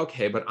I thought,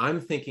 okay, but I'm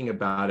thinking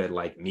about it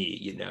like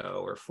me,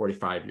 or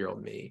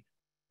 45-year-old me.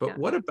 But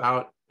what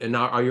about, and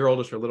now your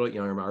oldest are a little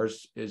younger,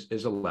 ours is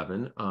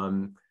 11.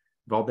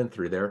 We've all been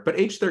through there, but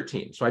age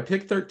 13. So I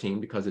picked 13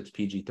 because it's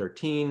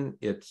PG-13.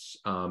 It's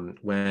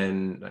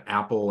when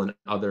Apple and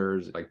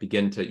others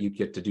you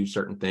get to do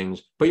certain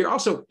things, but you're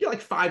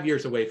like 5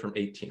 years away from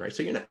 18, right?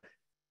 So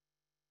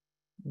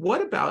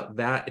what about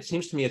that? It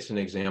seems to me it's an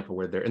example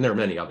where and there are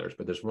many others,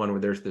 but there's one where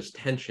there's this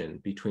tension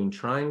between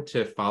trying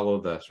to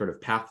follow the sort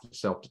of path to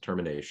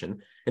self-determination.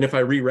 And if I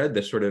reread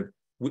this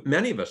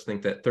many of us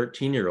think that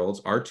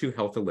 13-year-olds are too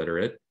health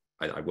illiterate.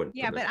 I wouldn't.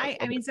 Yeah, but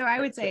I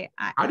would say,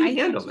 how do you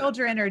handle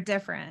children are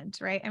different,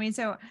 right? I mean,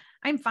 so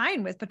I'm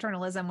fine with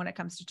paternalism when it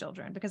comes to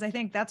children, because I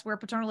think that's where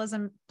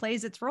paternalism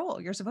plays its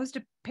role. You're supposed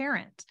to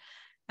parent.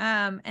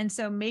 And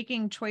so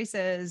making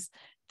choices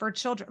for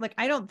children, like,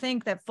 I don't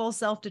think that full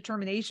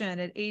self-determination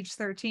at age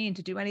 13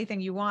 to do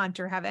anything you want,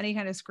 or have any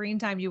kind of screen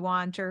time you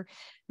want, or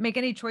make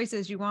any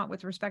choices you want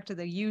with respect to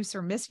the use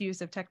or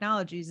misuse of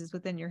technologies is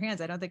within your hands.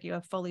 I don't think you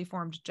have fully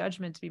formed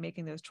judgment to be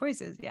making those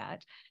choices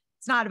yet.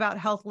 It's not about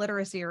health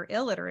literacy or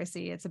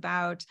illiteracy. It's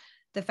about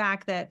the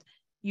fact that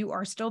you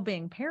are still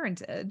being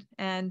parented,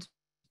 and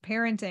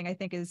parenting, I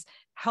think, is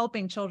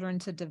helping children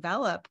to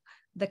develop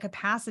the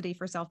capacity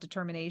for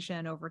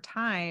self-determination over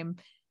time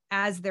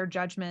as their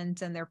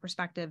judgment and their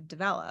perspective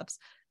develops.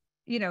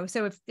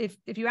 So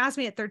if you ask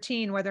me at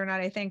 13 whether or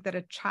not I think that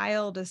a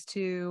child is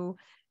too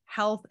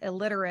health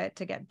illiterate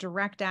to get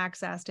direct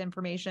access to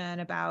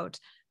information about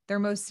their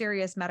most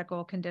serious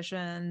medical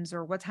conditions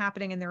or what's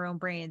happening in their own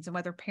brains and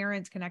whether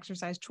parents can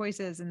exercise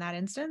choices in that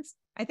instance,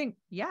 I think,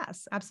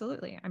 yes,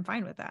 absolutely. I'm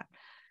fine with that.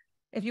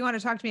 If you want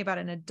to talk to me about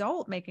an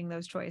adult making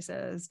those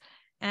choices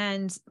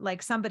and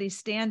like somebody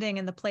standing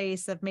in the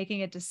place of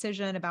making a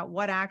decision about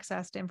what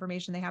access to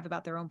information they have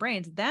about their own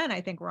brains, then I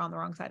think we're on the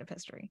wrong side of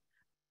history.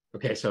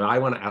 Okay, so I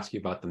want to ask you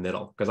about the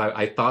middle, because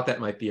I thought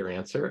that might be your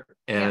answer.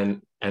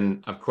 And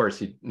of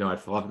course, you know, I'd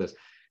follow this.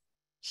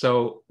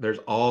 So there's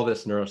all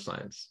this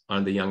neuroscience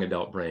on the young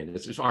adult brain.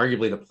 It's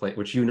arguably the place,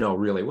 which you know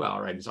really well,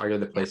 right? It's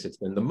arguably the place that's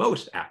been the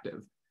most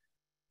active.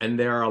 And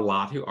there are a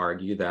lot who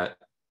argue that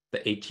the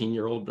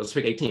 18-year-old, let's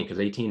pick 18, because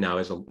 18 now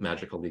is a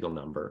magical legal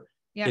number.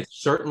 Yeah.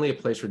 It's certainly a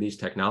place where these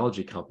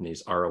technology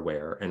companies are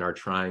aware and are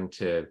trying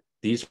to,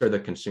 these are the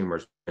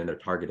consumers and they're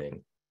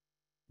targeting.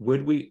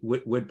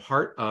 Would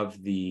part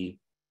of the,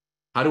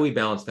 how do we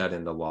balance that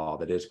in the law?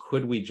 That is,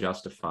 could we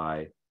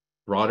justify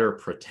broader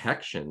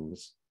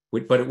protections,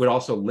 but it would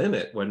also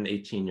limit what an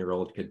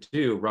 18-year-old could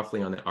do,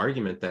 roughly on the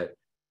argument that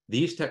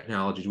these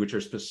technologies, which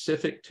are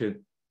specific to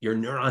your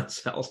neuron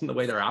cells and the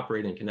way they're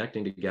operating and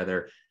connecting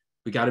together,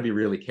 we got to be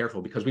really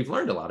careful because we've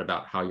learned a lot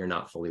about how you're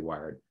not fully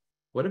wired.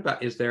 What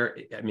about, is there,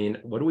 I mean,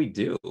 what do we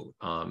do with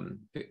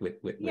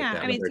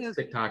that? Whether it's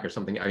TikTok or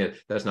something, I mean,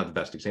 that's not the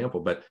best example,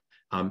 but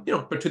you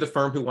know, but to the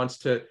firm who wants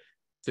to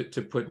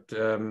put,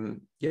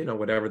 you know,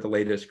 whatever the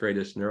latest,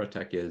 greatest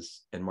neurotech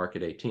is and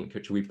market 18,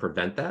 should we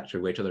prevent that? Should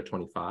we wait till they're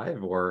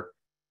 25, or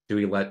do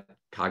we let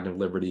cognitive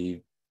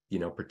liberty, you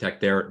know,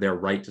 protect their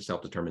right to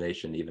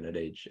self-determination even at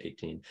age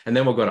 18? And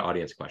then we'll go to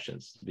audience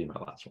questions to be my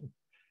last one.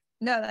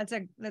 No, that's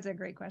a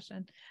great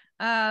question.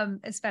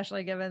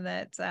 Especially given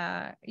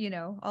that, you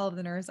know, all of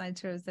the neuroscience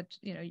shows that,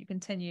 you know, you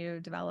continue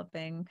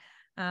developing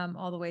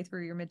all the way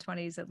through your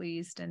mid-20s at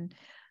least. And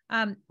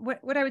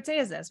what I would say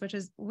is this, which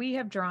is we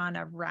have drawn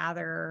a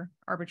rather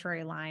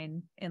arbitrary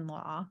line in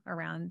law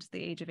around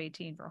the age of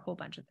 18 for a whole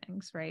bunch of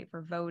things, right?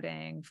 For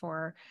voting,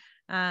 for,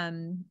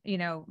 you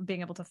know,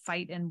 being able to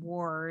fight in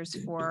wars,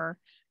 for,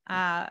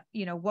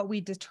 you know, what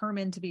we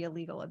determine to be a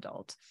legal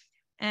adult.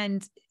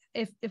 And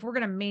if we're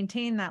going to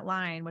maintain that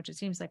line, which it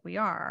seems like we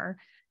are,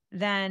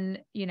 then,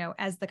 you know,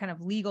 as the kind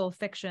of legal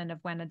fiction of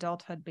when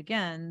adulthood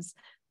begins,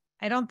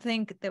 I don't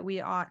think that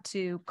we ought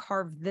to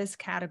carve this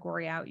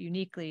category out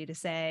uniquely to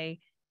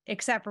say,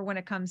 except for when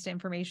it comes to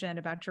information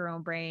about your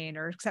own brain,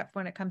 or except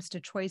when it comes to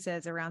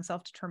choices around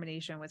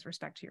self-determination with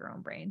respect to your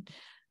own brain.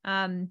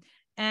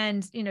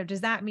 And, you know,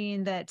 does that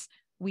mean that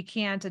we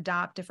can't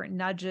adopt different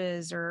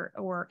nudges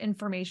or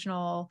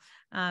informational,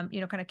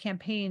 you know, kind of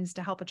campaigns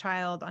to help a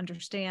child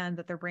understand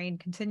that their brain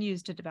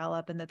continues to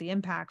develop and that the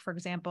impact, for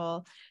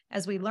example,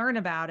 as we learn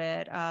about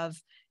it, of,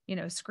 you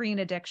know, screen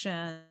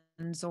addictions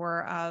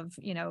or of,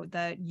 you know,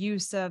 the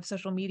use of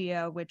social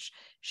media, which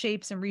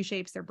shapes and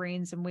reshapes their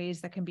brains in ways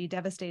that can be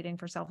devastating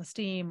for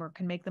self-esteem or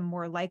can make them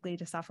more likely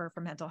to suffer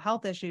from mental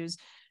health issues,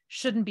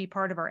 shouldn't be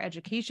part of our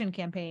education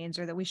campaigns,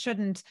 or that we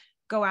shouldn't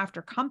go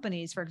after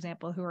companies, for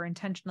example, who are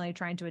intentionally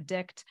trying to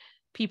addict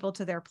people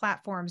to their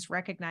platforms,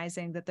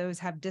 recognizing that those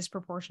have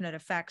disproportionate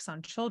effects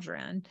on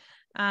children.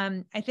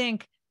 I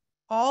think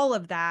all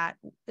of that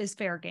is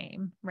fair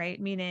game,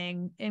 right?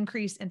 Meaning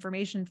increase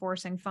information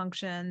forcing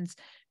functions,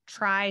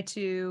 try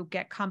to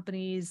get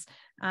companies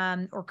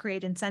or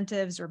create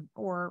incentives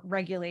or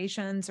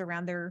regulations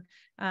around their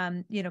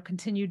you know,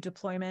 continued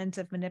deployment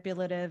of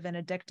manipulative and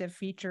addictive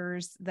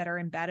features that are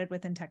embedded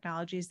within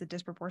technologies that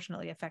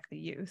disproportionately affect the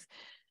youth.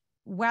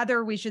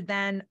 Whether we should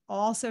then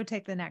also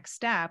take the next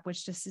step,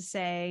 which is to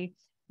say,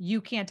 you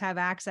can't have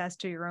access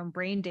to your own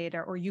brain data,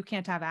 or you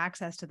can't have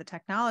access to the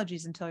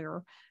technologies until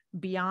you're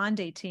beyond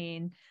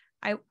 18.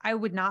 I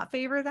would not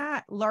favor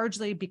that,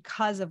 largely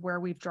because of where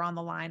we've drawn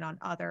the line on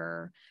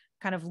other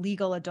kind of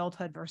legal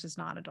adulthood versus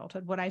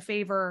non-adulthood. Would I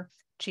favor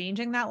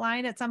changing that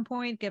line at some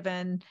point,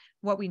 given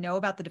what we know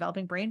about the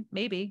developing brain?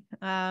 Maybe.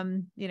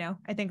 You know,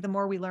 I think the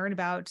more we learn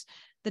about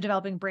the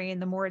developing brain,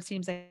 the more it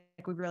seems like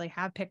we really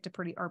have picked a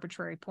pretty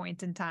arbitrary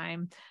point in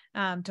time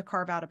to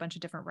carve out a bunch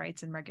of different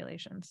rights and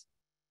regulations.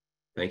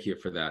 Thank you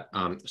for that.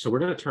 So we're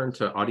going to turn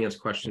to audience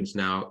questions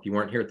now. If you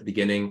weren't here at the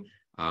beginning,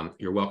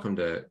 you're welcome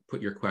to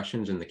put your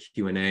questions in the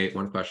Q&A.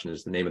 One question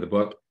is the name of the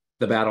book,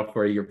 The Battle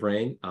for Your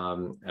Brain,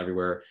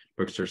 everywhere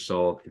books are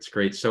sold. It's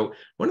great. So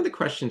one of the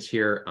questions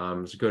here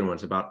is a good one.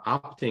 It's about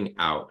opting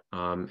out.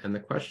 And the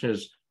question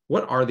is,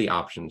 what are the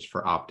options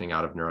for opting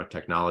out of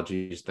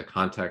neurotechnologies? The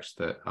context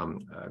the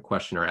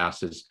questioner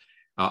asks is,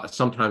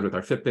 sometimes with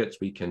our Fitbits,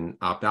 we can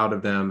opt out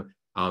of them.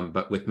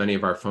 But with many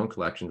of our phone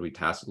collections, we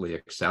tacitly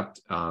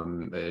accept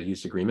a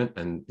use agreement,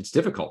 and it's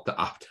difficult to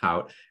opt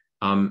out.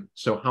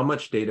 So how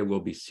much data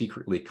will be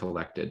secretly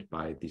collected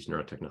by these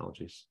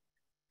neurotechnologies?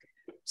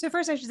 So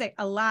first, I should say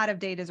a lot of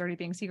data is already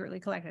being secretly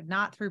collected,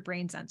 not through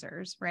brain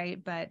sensors,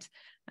 right? But,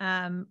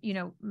 you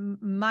know,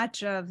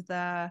 much of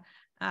the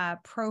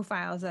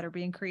profiles that are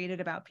being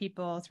created about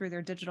people through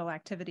their digital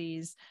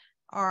activities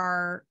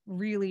are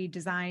really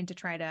designed to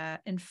try to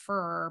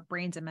infer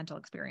brains and mental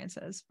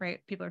experiences, right?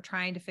 People are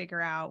trying to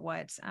figure out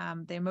what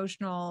the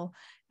emotional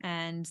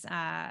and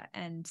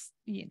kind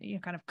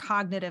of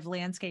cognitive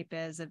landscape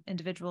is of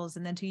individuals,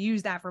 and then to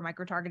use that for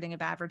micro-targeting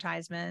of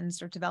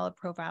advertisements or develop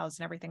profiles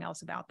and everything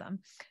else about them.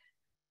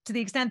 To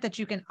the extent that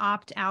you can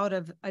opt out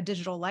of a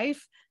digital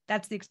life,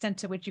 that's the extent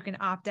to which you can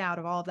opt out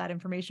of all of that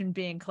information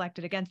being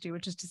collected against you,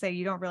 which is to say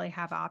you don't really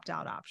have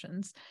opt-out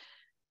options.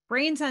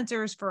 Brain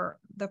sensors for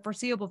the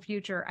foreseeable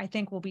future, I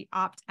think, will be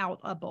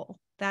opt-outable.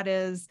 That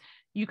is,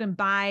 you can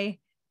buy,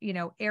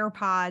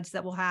 AirPods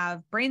that will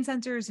have brain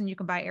sensors, and you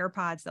can buy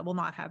AirPods that will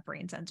not have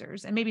brain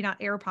sensors, and maybe not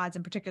AirPods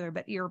in particular,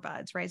 but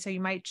earbuds, right? So you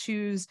might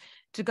choose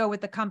to go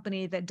with the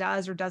company that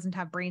does or doesn't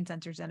have brain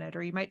sensors in it,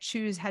 or you might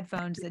choose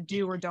headphones that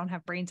do or don't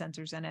have brain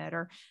sensors in it,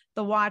 or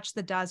the watch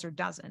that does or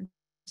doesn't.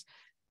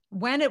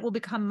 When it will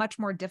become much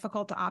more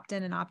difficult to opt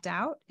in and opt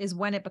out is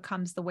when it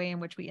becomes the way in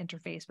which we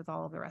interface with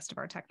all of the rest of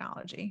our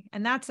technology.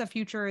 And that's a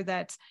future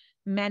that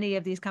many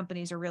of these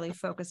companies are really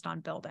focused on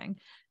building.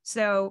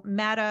 So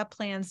Meta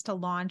plans to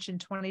launch in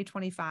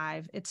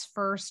 2025 its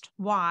first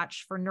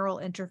watch for neural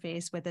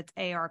interface with its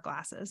AR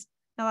glasses.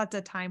 Now that's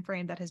a time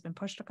frame that has been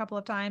pushed a couple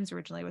of times.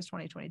 Originally it was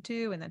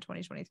 2022 and then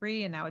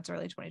 2023, and now it's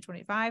early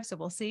 2025. So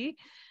we'll see.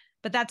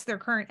 But that's their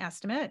current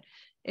estimate,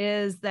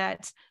 is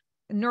that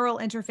neural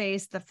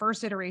interface, the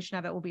first iteration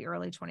of it, will be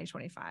early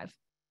 2025.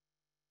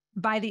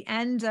 By the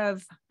end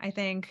of, I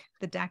think,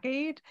 the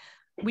decade,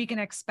 we can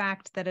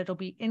expect that it'll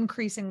be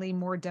increasingly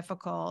more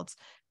difficult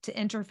to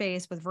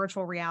interface with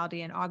virtual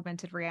reality and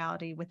augmented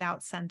reality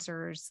without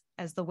sensors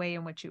as the way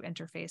in which you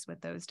interface with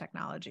those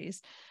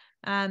technologies.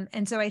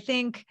 And so I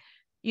think,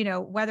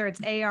 whether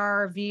it's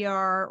AR,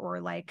 VR,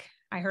 or like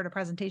I heard a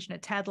presentation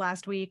at TED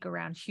last week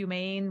around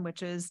Humane,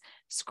 which is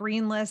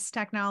screenless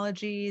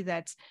technology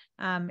that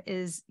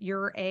is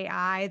your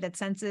AI that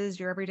senses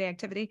your everyday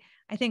activity.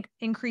 I think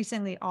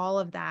increasingly all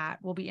of that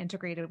will be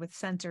integrated with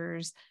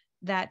sensors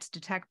that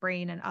detect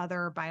brain and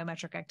other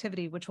biometric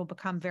activity, which will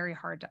become very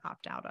hard to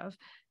opt out of.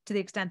 To the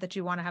extent that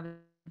you want to have a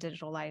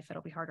digital life,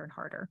 it'll be harder and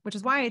harder, which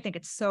is why I think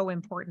it's so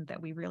important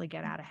that we really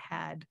get out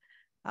ahead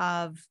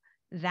of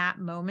that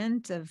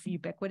moment of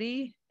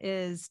ubiquity,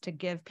 is to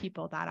give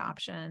people that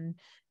option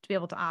to be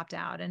able to opt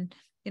out. And,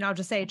 I'll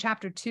just say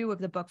chapter 2 of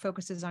the book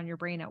focuses on your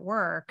brain at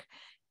work.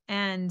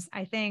 And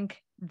I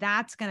think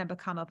that's going to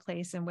become a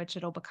place in which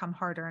it'll become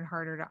harder and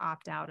harder to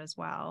opt out as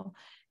well,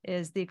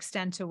 is the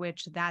extent to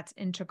which that's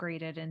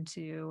integrated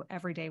into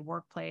everyday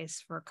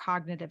workplace for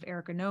cognitive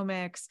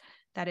ergonomics,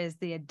 that is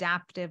the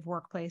adaptive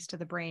workplace to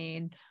the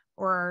brain,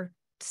 or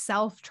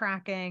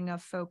self-tracking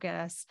of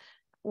focus,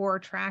 or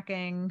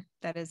tracking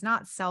that is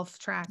not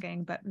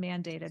self-tracking, but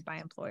mandated by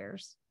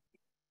employers.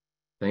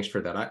 Thanks for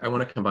that. I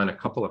want to combine a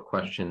couple of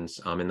questions.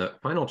 In the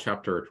final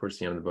chapter, towards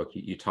the end of the book,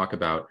 you talk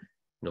about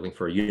looking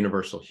for a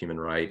universal human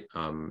right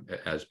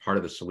as part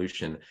of the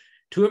solution.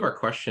 Two of our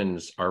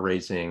questions are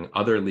raising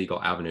other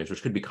legal avenues,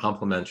 which could be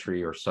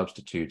complementary or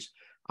substitutes.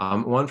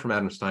 One from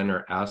Adam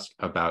Steiner asked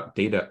about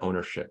data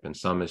ownership, and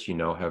some, as you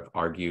know, have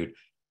argued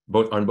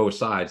on both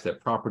sides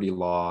that property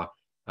law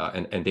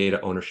and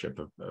data ownership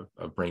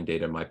of brain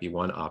data might be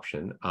one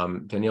option.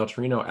 Danielle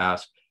Torino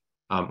asked,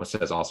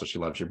 says also she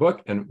loves your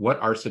book, and what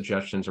are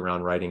suggestions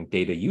around writing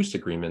data use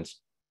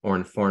agreements or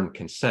informed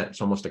consent?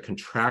 It's almost a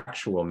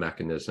contractual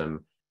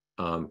mechanism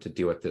to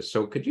deal with this.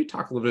 So could you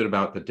talk a little bit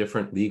about the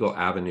different legal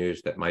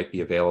avenues that might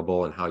be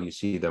available and how you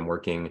see them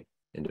working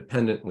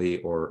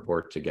independently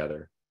or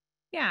together?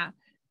 Yeah.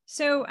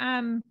 So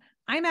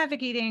I'm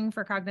advocating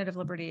for cognitive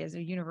liberty as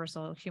a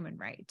universal human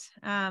right,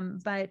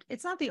 but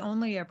it's not the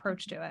only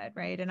approach to it,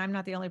 right? And I'm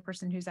not the only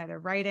person who's either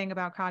writing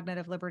about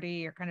cognitive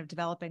liberty or kind of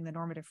developing the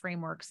normative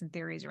frameworks and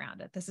theories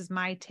around it. This is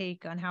my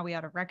take on how we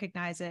ought to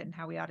recognize it and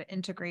how we ought to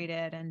integrate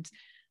it and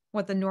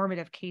what the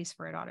normative case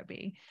for it ought to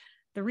be.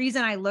 The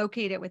reason I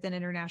locate it within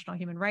international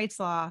human rights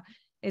law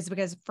is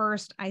because,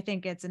 first, I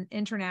think it's an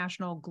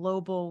international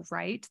global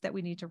right that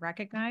we need to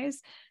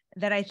recognize,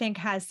 that I think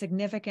has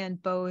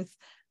significant both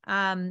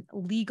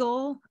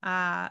legal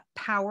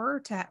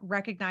power to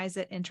recognize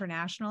it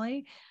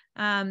internationally,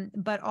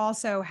 but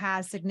also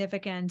has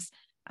significant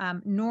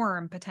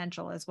norm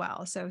potential as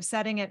well. So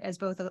setting it as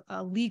both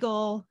a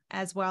legal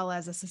as well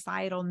as a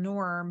societal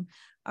norm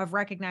of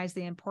recognize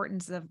the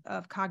importance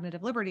of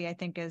cognitive liberty, I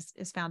think is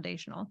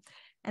foundational.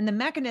 And the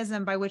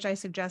mechanism by which I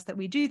suggest that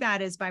we do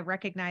that is by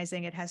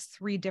recognizing it has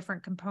 3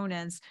 different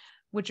components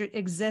which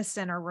exist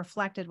and are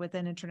reflected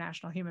within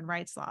international human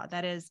rights law.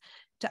 That is,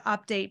 to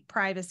update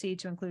privacy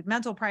to include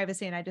mental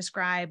privacy, and I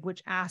describe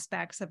which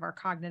aspects of our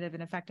cognitive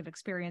and affective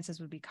experiences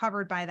would be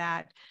covered by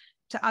that.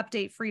 To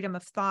update freedom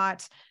of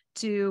thought,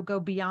 to go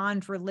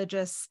beyond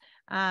religious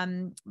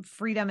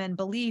freedom and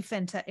belief,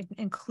 and to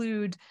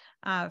include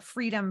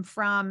freedom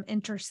from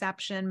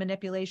interception,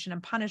 manipulation,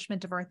 and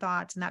punishment of our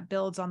thoughts. And that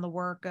builds on the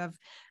work of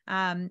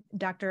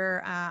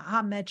Dr.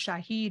 Ahmed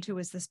Shahid, who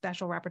was the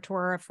special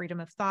rapporteur of freedom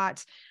of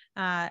thought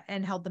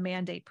and held the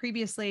mandate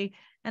previously.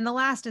 And the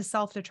last is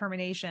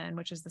self-determination,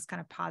 which is this kind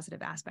of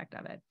positive aspect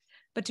of it.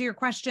 But to your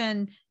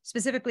question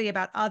specifically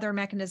about other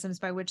mechanisms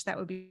by which that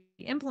would be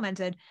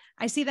implemented,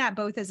 I see that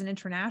both as an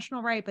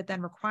international right, but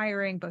then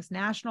requiring both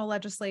national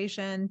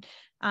legislation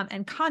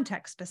and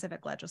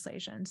context-specific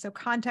legislation. So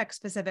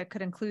context-specific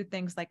could include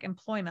things like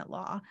employment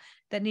law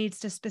that needs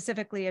to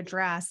specifically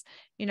address,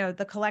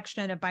 the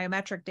collection of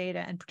biometric data,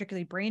 and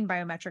particularly brain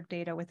biometric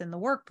data within the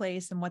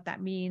workplace, and what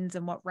that means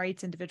and what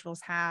rights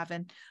individuals have,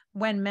 and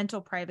when mental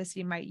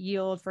privacy might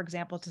yield, for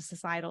example, to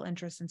societal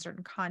interests in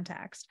certain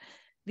contexts.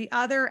 The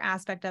other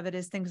aspect of it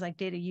is things like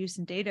data use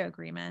and data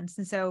agreements.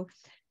 And so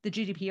the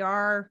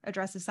GDPR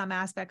addresses some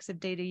aspects of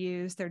data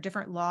use. There are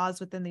different laws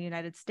within the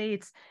United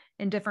States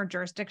in different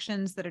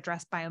jurisdictions that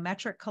address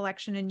biometric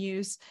collection and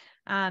use.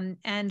 And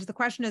the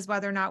question is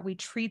whether or not we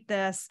treat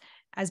this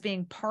as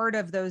being part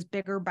of those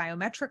bigger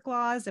biometric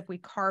laws, if we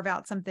carve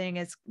out something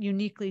as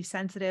uniquely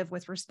sensitive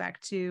with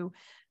respect to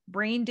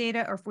brain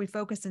data, or if we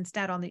focus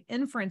instead on the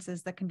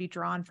inferences that can be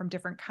drawn from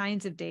different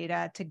kinds of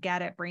data to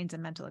get at brains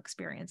and mental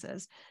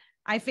experiences.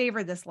 I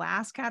favor this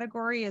last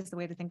category as the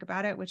way to think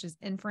about it, which is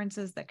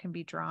inferences that can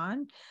be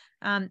drawn.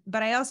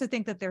 But I also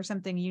think that there's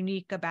something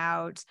unique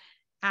about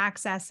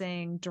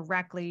accessing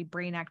directly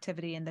brain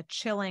activity and the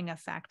chilling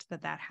effect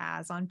that that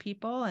has on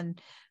people.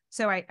 And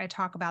so I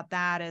talk about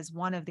that as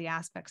one of the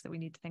aspects that we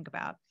need to think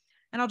about.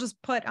 And I'll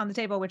just put on the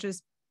table, which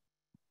is,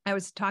 I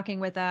was talking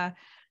with the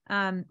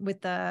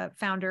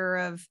founder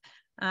of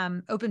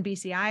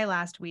OpenBCI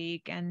last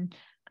week, and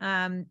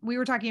we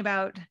were talking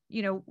about,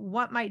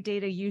 what might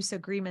data use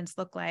agreements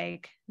look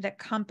like that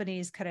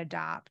companies could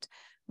adopt,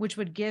 which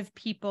would give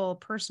people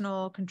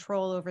personal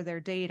control over their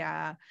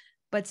data,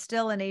 but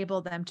still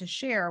enable them to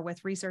share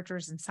with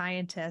researchers and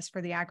scientists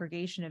for the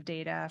aggregation of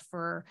data,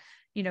 for,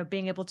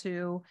 being able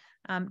to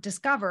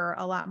discover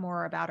a lot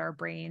more about our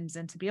brains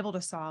and to be able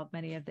to solve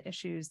many of the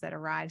issues that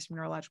arise from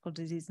neurological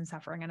disease and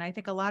suffering. And I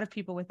think a lot of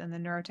people within the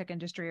neurotech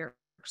industry are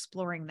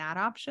exploring that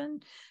option,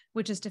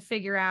 which is to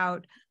figure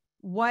out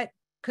what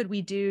could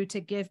we do to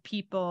give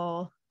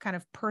people kind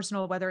of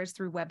personal, whether it's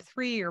through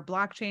Web3 or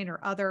blockchain or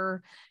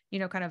other,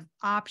 kind of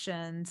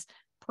options,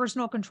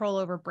 personal control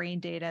over brain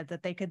data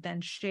that they could then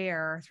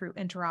share through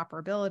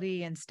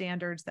interoperability and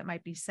standards that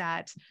might be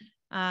set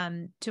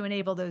to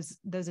enable those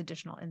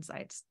additional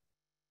insights.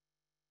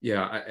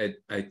 Yeah,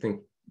 I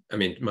think,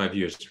 my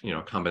view is,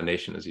 a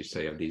combination, as you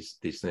say, of these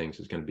things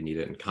is going to be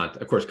needed, and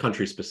of course,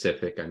 country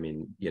specific.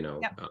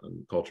 Yep.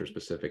 Culture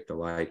specific, the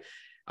like.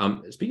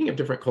 Speaking of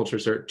different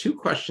cultures, there are two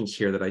questions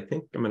here that I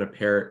think I'm going to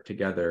pair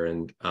together.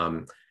 And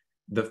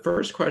the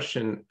first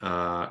question,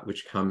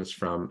 which comes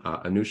from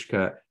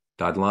Anushka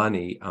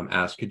Dadlani,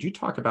 asks, could you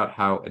talk about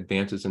how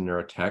advances in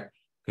neurotech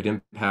could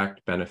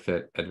impact,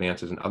 benefit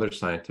advances in other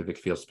scientific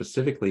fields,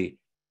 specifically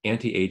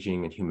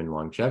anti-aging and human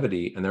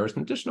longevity? And there was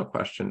an additional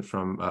question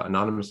from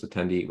anonymous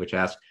attendee, which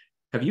asked,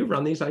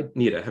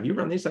 Nita, have you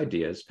run these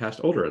ideas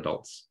past older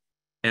adults?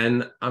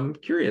 And I'm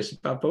curious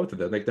about both of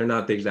them. Like, they're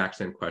not the exact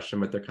same question,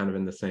 but they're kind of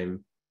in the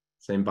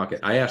same bucket.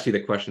 I asked you the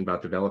question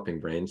about developing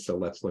brains, so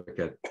let's look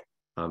at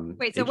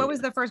Wait, so what was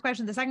the first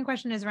question? The second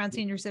question is around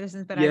senior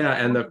citizens, but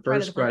and the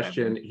first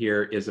question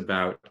here is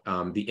about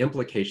the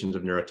implications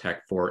of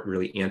neurotech for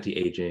really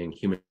anti-aging,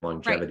 human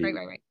longevity.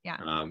 Right. Yeah.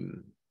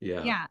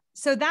 Yeah.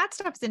 So that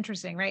stuff's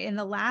interesting, right? In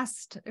the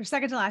last or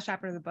second to last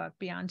chapter of the book,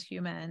 Beyond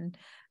Human,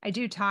 I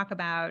do talk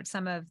about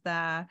some of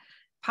the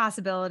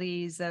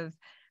possibilities of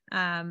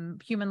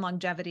human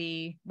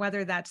longevity,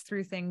 whether that's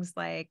through things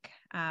like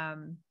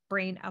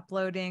brain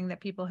uploading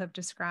that people have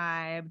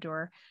described,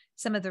 or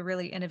some of the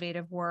really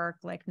innovative work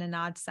like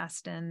Nanad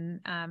Seston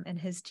and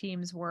his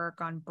team's work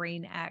on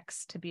Brain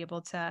X, to be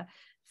able to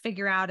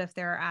figure out if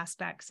there are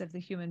aspects of the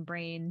human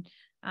brain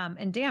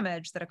and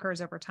damage that occurs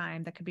over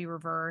time that could be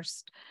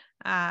reversed.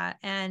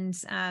 And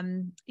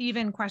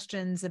even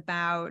questions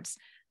about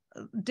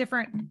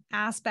different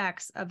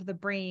aspects of the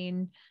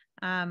brain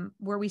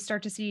where we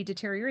start to see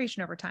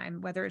deterioration over time,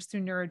 whether it's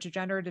through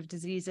neurodegenerative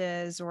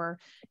diseases or,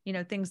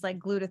 things like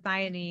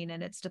glutathione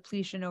and its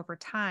depletion over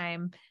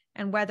time,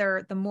 and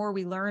whether the more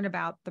we learn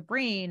about the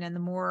brain and the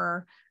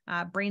more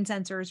brain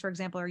sensors, for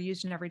example, are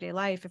used in everyday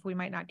life, if we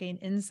might not gain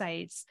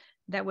insights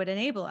that would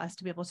enable us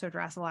to be able to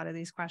address a lot of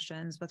these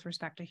questions with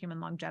respect to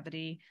human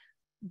longevity,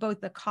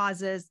 both the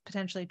causes,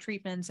 potentially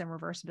treatments, and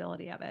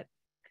reversibility of it.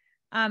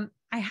 I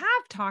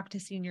have talked to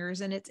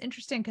seniors, and it's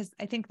interesting because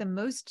I think the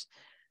most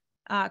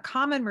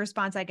common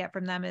response I get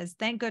from them is,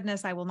 thank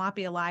goodness I will not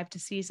be alive to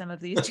see some of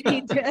these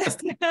changes.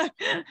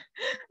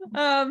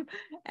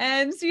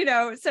 And,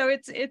 so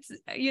it's,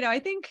 I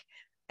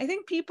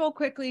think people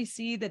quickly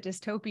see the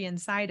dystopian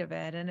side of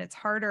it, and it's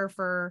harder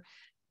for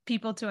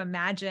people to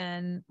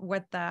imagine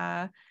what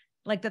that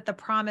the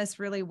promise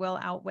really will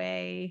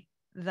outweigh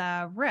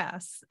the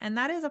risks. And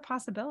that is a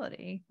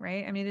possibility,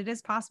 right? It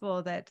is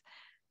possible that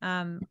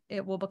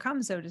it will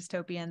become so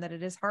dystopian that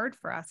it is hard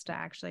for us to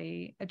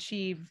actually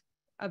achieve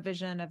a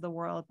vision of the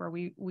world where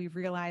we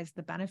realize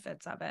the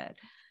benefits of it.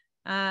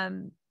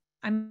 I'm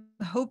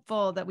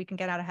hopeful that we can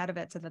get out ahead of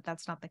it so that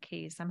that's not the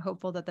case. I'm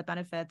hopeful that the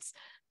benefits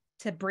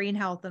to brain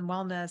health and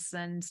wellness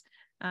and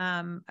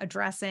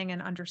addressing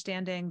and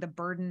understanding the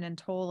burden and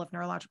toll of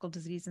neurological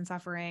disease and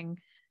suffering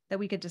that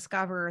we could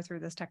discover through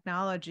this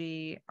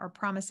technology are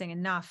promising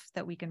enough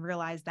that we can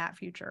realize that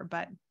future.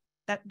 But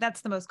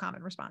that's the most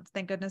common response.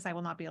 Thank goodness I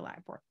will not be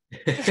alive for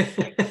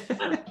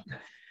it.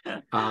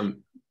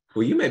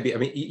 Well, you may be. I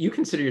mean, you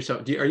consider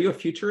yourself. Are you a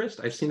futurist?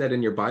 I've seen that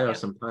in your bio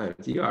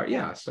sometimes. You are,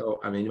 yeah.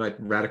 So, I mean, you might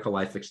radical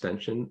life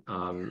extension.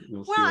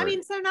 We'll I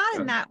mean, so not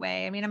in that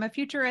way. I mean, I'm a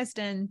futurist,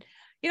 and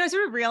I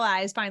sort of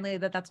realized finally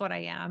that that's what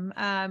I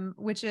am,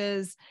 which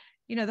is,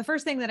 the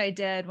first thing that I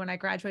did when I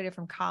graduated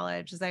from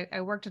college is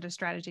I worked at a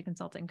strategy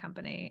consulting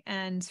company,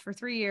 and for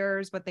 3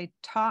 years, what they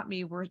taught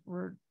me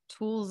were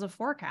tools of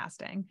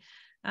forecasting,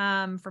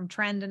 from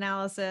trend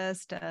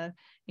analysis to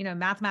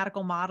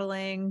mathematical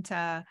modeling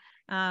to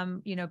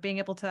being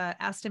able to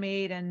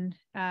estimate and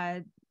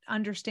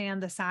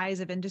understand the size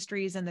of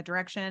industries and the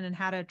direction and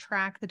how to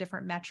track the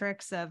different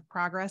metrics of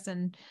progress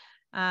and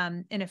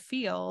in a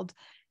field.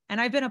 And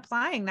I've been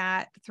applying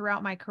that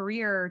throughout my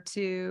career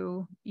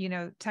to,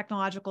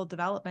 technological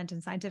development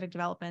and scientific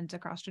development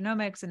across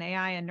genomics and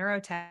AI and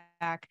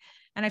neurotech.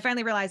 And I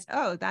finally realized,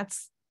 oh,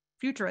 that's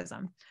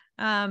futurism,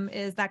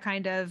 is that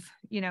kind of,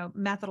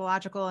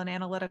 methodological and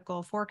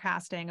analytical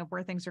forecasting of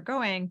where things are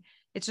going.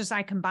 It's just,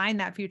 I combine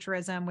that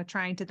futurism with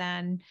trying to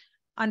then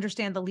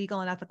understand the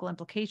legal and ethical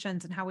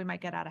implications and how we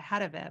might get out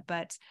ahead of it.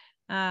 But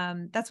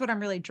that's what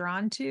I'm really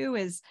drawn to,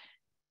 is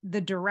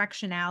the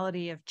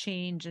directionality of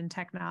change in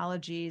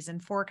technologies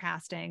and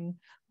forecasting,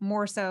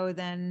 more so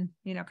than,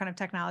 kind of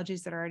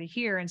technologies that are already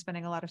here, and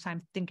spending a lot of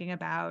time thinking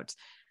about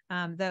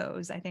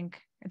those. I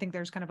think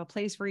there's kind of a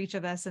place for each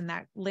of us in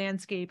that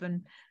landscape.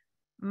 And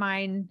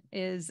mine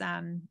is,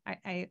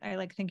 I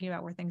like thinking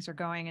about where things are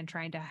going and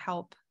trying to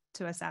help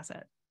to assess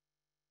it.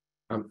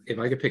 If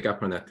I could pick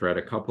up on that thread,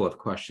 a couple of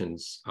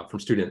questions from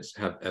students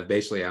have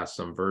basically asked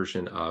some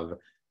version of,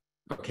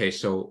 okay,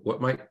 so what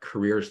might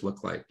careers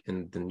look like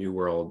in the new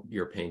world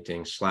you're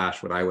painting? /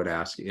 what I would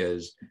ask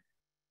is,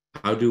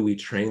 how do we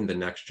train the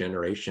next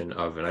generation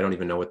of, and I don't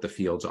even know what the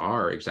fields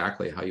are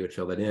exactly, how you would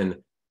fill that in,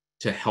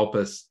 to help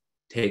us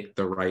take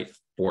the right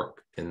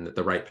fork and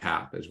the right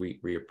path as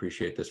we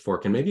appreciate this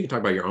fork. And maybe you can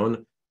talk about your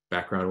own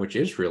background, which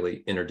is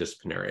really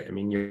interdisciplinary. I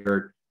mean,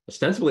 you're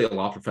ostensibly a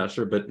law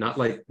professor, but not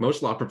like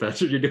most law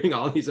professors. You're doing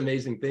all these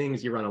amazing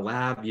things. You run a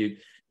lab, you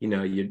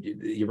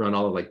run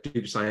all of like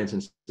Duke Science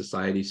and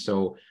Society.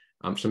 So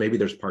maybe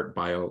there's part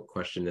bio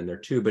question in there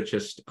too, but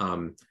just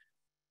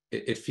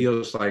it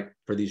feels like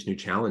for these new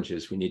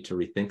challenges, we need to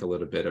rethink a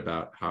little bit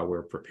about how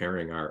we're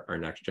preparing our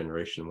next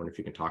generation. I wonder if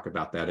you can talk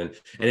about that, and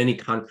any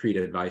concrete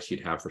advice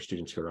you'd have for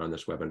students who are on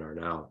this webinar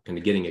now, kind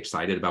of getting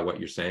excited about what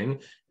you're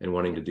saying and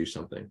wanting to do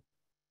something.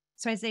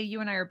 So I say you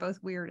and I are both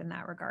weird in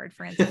that regard,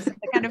 Francis. The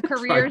kind of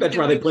careers that's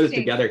why they put us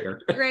together here.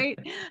 Right.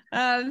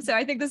 So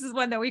I think this is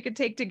one that we could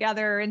take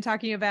together in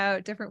talking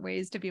about different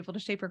ways to be able to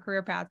shape our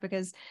career path,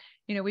 because,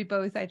 we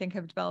both, I think,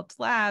 have developed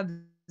labs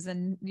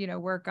and,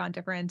 work on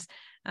different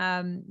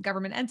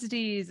government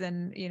entities.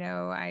 And,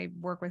 I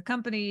work with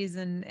companies,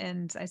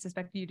 and I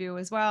suspect you do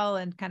as well,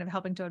 and kind of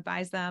helping to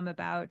advise them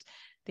about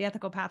the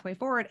ethical pathway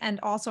forward. And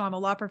also I'm a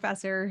law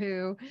professor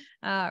who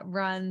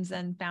runs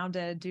and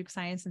founded Duke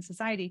Science and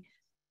Society.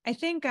 I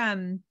think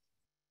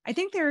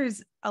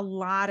there's a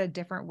lot of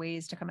different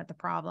ways to come at the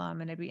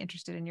problem, and I'd be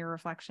interested in your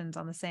reflections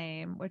on the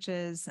same, which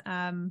is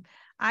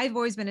I've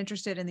always been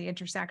interested in the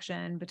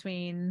intersection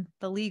between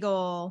the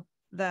legal,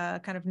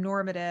 the kind of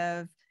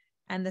normative,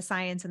 and the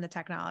science and the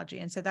technology.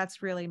 And so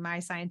that's really my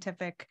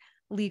scientific,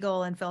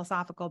 legal, and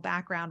philosophical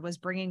background, was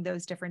bringing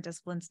those different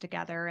disciplines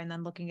together and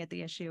then looking at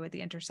the issue at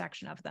the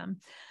intersection of them.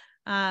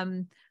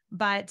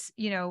 But,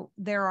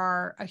 there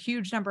are a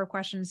huge number of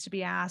questions to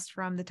be asked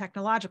from the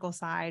technological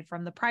side,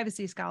 from the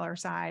privacy scholar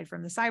side,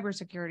 from the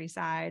cybersecurity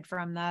side,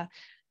 from the,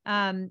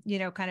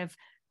 kind of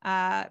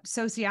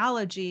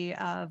sociology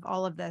of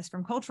all of this,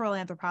 from cultural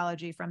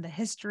anthropology, from the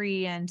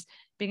history, and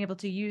being able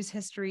to use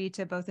history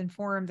to both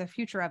inform the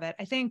future of it.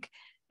 I think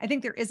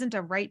there isn't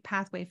a right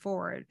pathway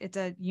forward. It's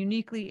a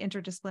uniquely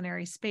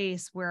interdisciplinary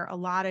space where a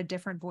lot of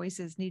different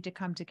voices need to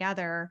come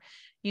together,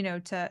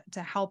 to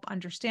help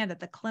understand that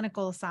the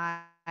clinical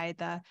side,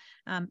 the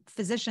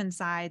physician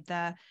side,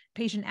 the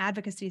patient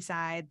advocacy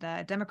side,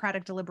 the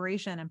democratic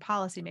deliberation and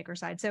policymaker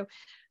side. So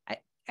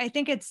I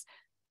think it's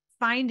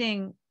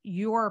finding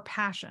your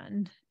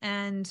passion.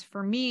 And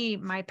for me,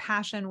 my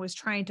passion was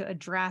trying to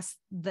address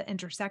the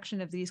intersection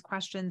of these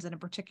questions in a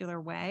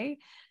particular way.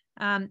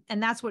 And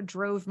that's what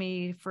drove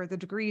me for the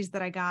degrees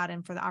that I got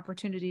and for the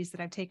opportunities that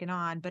I've taken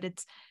on. But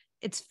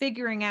it's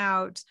figuring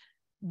out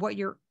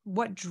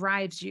what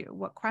drives you,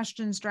 what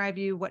questions drive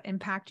you, what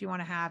impact you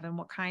want to have, and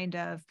what kind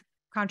of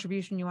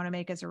contribution you want to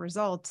make as a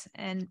result,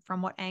 and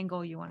from what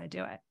angle you want to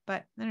do it.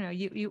 But I don't know,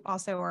 you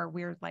also are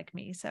weird like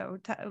me. So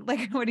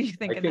what do you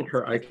think?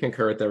 I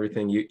concur with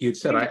everything you'd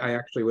said. I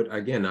actually would,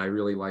 again, I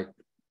really like,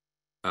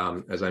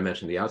 as I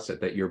mentioned at the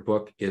outset, that your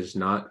book is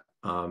not,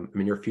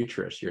 you're a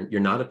futurist. You're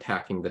not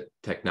attacking the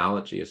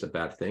technology as a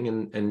bad thing.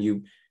 And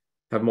you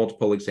have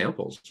multiple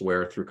examples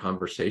where through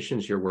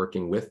conversations, you're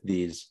working with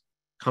these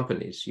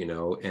companies,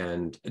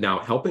 and now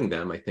helping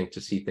them, I think,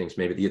 to see things.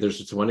 Maybe there's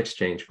just one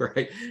exchange where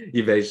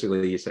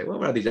you say, well,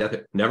 what are these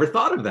ethics? Never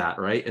thought of that,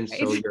 right? And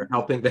so you're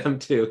helping them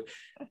to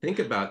think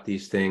about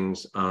these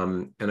things.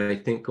 And I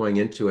think going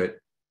into it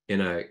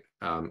in a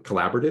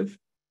collaborative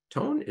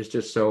tone is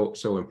just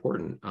so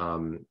important.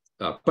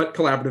 But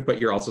collaborative, but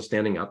you're also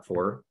standing up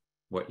for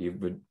what you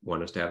would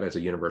want us to have as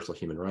a universal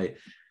human right.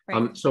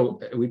 So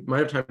we might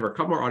have time for a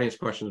couple more audience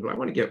questions, but I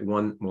want to get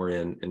one more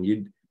in,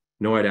 and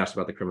I'd asked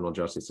about the criminal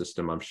justice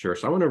system, I'm sure.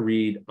 So I want to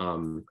read,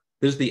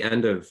 this is the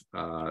end of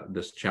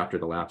this chapter,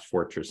 The Last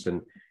Fortress,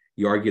 and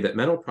you argue that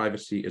mental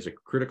privacy is a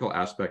critical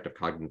aspect of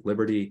cognitive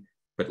liberty,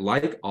 but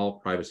like all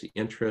privacy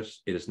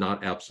interests, it is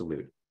not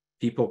absolute.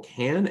 People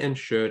can and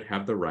should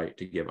have the right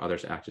to give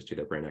others access to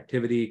their brain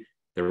activity.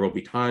 There will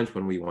be times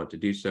when we want to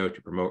do so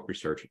to promote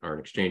research and earn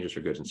exchanges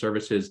for goods and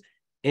services.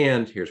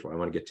 And here's what I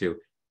want to get to.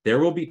 There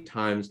will be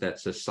times that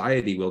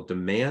society will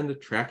demand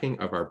tracking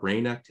of our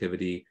brain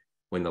activity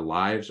when the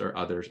lives of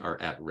others are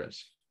at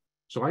risk.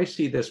 So I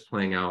see this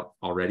playing out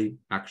already,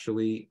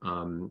 actually,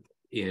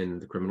 in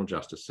the criminal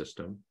justice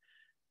system.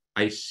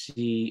 I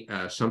see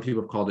some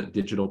people have called it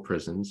digital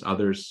prisons.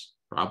 Others,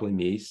 probably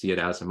me, see it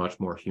as a much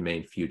more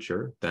humane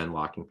future than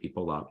locking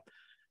people up.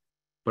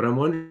 But I'm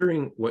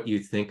wondering what you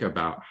think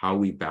about how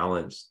we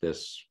balance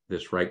this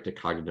right to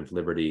cognitive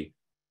liberty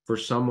for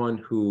someone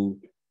who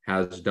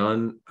has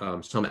done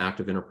some act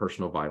of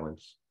interpersonal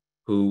violence,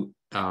 who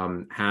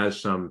has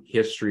some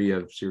history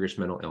of serious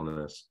mental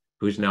illness,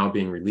 who's now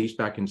being released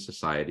back in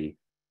society.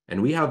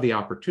 And we have the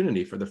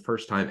opportunity for the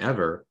first time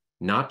ever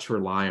not to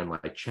rely on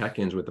like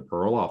check-ins with the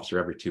parole officer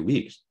every 2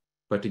 weeks,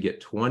 but to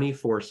get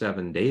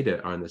 24/7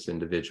 data on this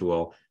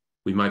individual.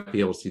 We might be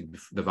able to see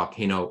the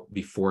volcano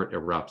before it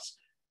erupts.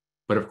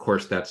 But of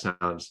course, that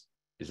sounds,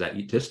 is that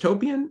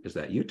dystopian? Is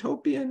that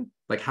utopian?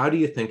 Like, how do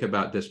you think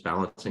about this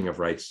balancing of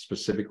rights,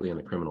 specifically in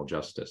the criminal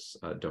justice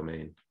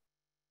domain?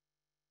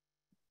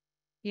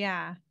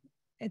 Yeah,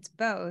 it's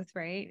both,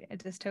 right? A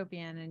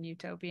dystopian and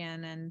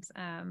utopian. And,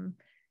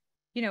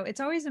 it's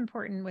always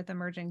important with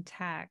emerging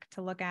tech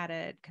to look at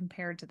it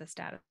compared to the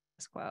status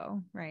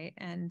quo, right?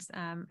 And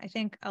I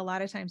think a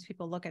lot of times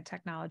people look at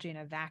technology in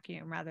a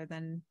vacuum rather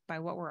than by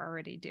what we're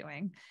already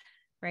doing.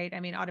 Right.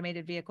 I mean,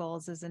 automated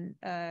vehicles and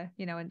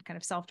kind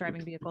of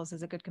self-driving vehicles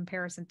is a good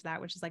comparison to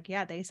that, which is like,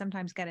 yeah, they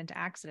sometimes get into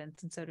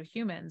accidents and so do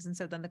humans. And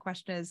so then the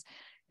question is,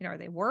 are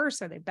they worse?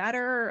 Are they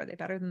better? Are they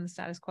better than the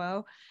status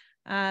quo?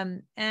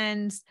 And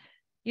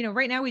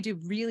right now we do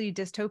really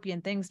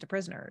dystopian things to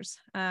prisoners,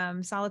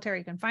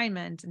 solitary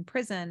confinement and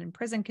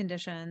prison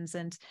conditions,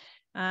 and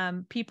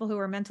people who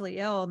are mentally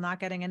ill, not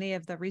getting any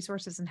of the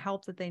resources and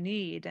help that they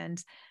need.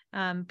 And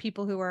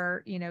people who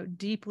are,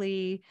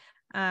 deeply,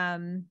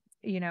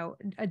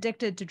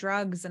 addicted to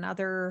drugs and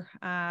other,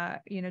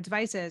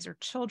 devices, or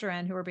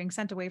children who are being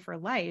sent away for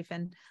life.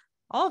 And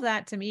all of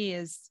that to me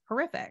is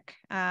horrific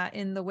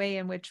in the way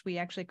in which we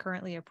actually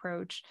currently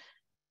approach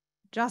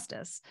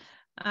justice.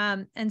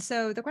 And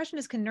so the question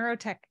is, can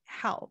neurotech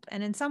help?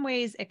 And in some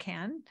ways it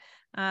can.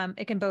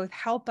 It can both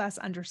help us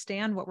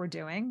understand what we're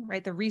doing,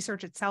 right? The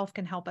research itself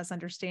can help us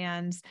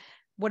understand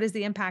what is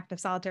the impact of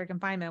solitary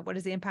confinement? What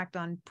is the impact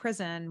on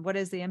prison? What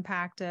is the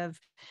impact of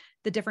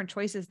the different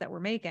choices that we're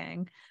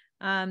making?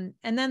 And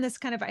then this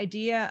kind of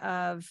idea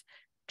of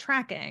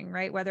tracking,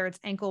 right? Whether it's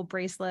ankle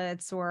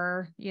bracelets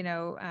or,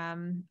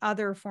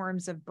 other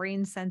forms of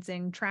brain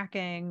sensing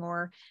tracking,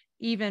 or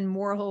even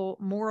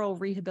moral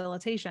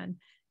rehabilitation.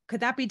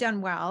 Could that be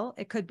done well?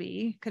 It could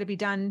be. Could it be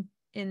done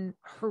in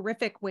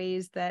horrific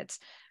ways that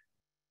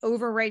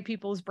overwrite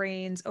people's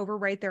brains,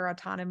 overwrite their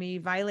autonomy,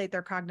 violate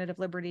their cognitive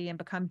liberty, and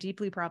become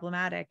deeply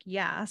problematic?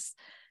 Yes.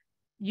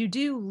 You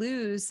do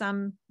lose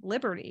some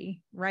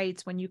liberty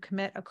rights when you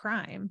commit a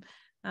crime.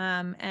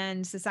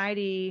 And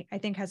society, I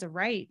think, has a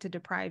right to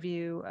deprive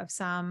you of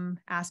some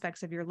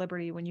aspects of your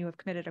liberty when you have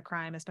committed a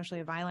crime, especially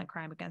a violent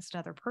crime against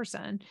another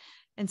person.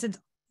 And since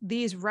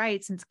these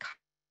rights, since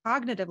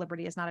cognitive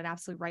liberty is not an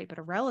absolute right, but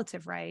a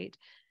relative right,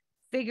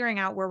 figuring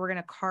out where we're going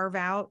to carve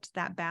out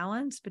that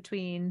balance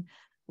between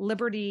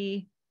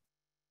liberty,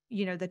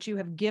 that you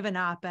have given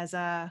up as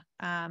a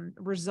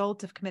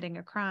result of committing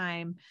a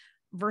crime,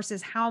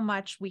 versus how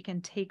much we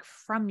can take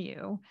from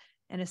you,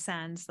 in a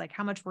sense, like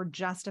how much we're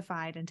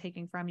justified in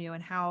taking from you,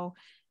 and how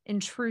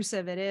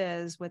intrusive it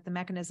is with the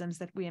mechanisms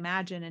that we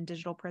imagine in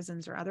digital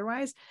prisons or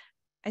otherwise.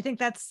 I think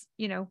that's,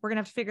 we're going to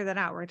have to figure that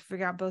out. We're going to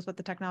figure out both what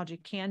the technology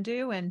can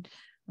do and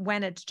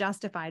when it's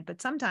justified.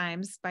 But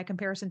sometimes, by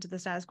comparison to the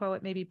status quo,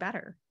 it may be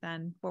better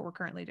than what we're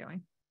currently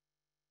doing.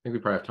 I think we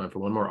probably have time for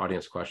one more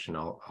audience question.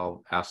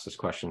 I'll ask this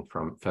question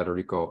from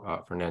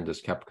Federico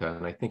Fernandez-Kepka,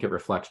 and I think it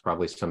reflects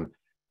probably some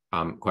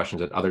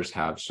questions that others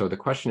have. So the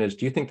question is,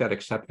 do you think that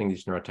accepting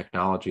these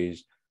neurotechnologies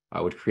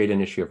would create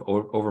an issue of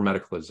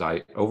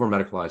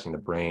over-medicalizing the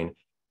brain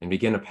and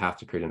begin a path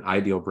to create an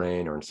ideal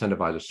brain, or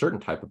incentivize a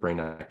certain type of brain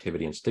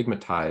activity and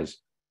stigmatize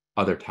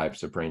other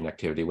types of brain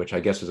activity, which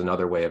I guess is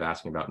another way of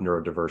asking about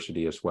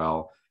neurodiversity as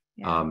well.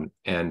 Yeah.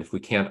 And if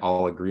we can't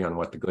all agree on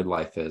what the good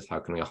life is, how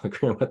can we all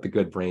agree on what the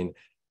good brain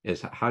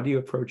is? How do you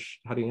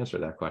answer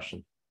that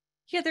question?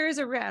 Yeah, there is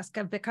a risk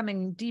of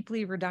becoming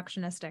deeply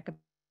reductionistic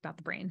about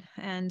the brain.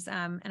 And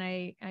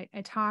I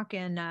talk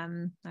in, I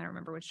don't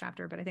remember which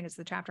chapter, but I think it's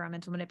the chapter on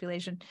mental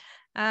manipulation,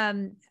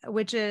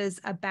 which is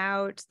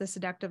about the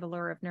seductive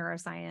allure of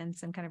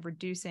neuroscience and kind of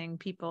reducing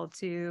people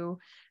to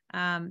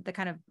the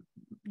kind of,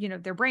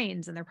 their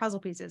brains and their puzzle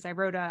pieces. I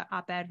wrote a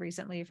op-ed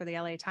recently for the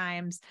LA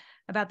Times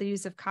about the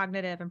use of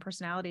cognitive and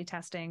personality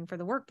testing for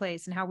the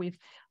workplace and how we've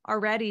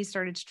already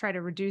started to try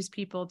to reduce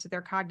people to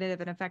their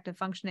cognitive and affective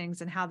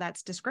functionings and how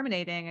that's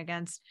discriminating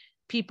against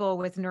people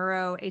with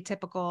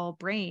neuroatypical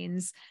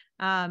brains,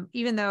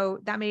 even though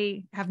that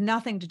may have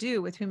nothing to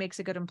do with who makes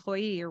a good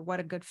employee or what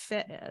a good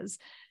fit is.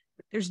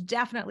 There's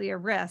definitely a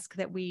risk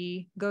that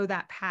we go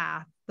that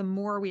path the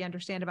more we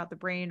understand about the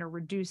brain or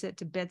reduce it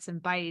to bits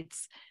and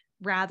bytes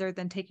rather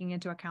than taking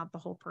into account the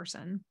whole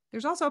person.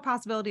 There's also a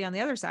possibility on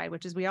the other side,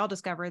 which is we all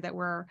discover that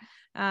we're,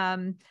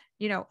 on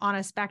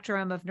a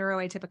spectrum of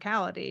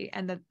neuroatypicality,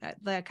 and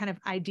the kind of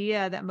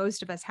idea that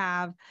most of us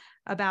have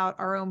about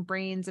our own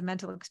brains and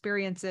mental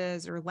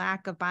experiences or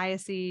lack of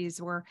biases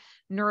or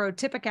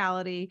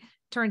neurotypicality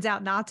turns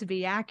out not to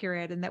be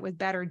accurate, and that with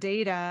better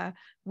data,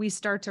 we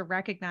start to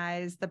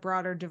recognize the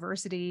broader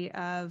diversity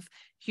of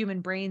human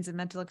brains and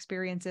mental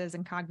experiences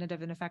and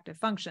cognitive and affective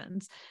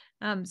functions.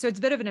 So it's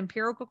a bit of an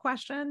empirical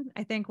question,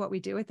 I think, what we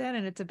do with it,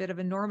 and it's a bit of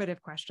a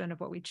normative question of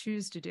what we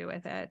choose to do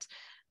with it.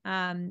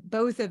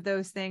 Both of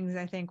those things,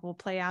 I think, will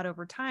play out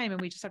over time,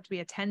 and we just have to be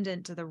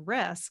attendant to the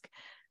risk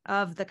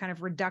of the kind of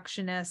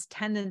reductionist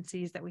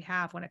tendencies that we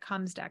have when it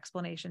comes to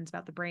explanations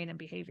about the brain and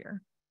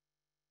behavior.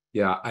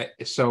 Yeah,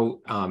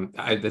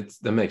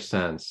 that makes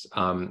sense.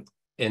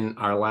 In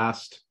our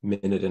last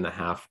minute and a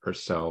half or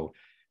so,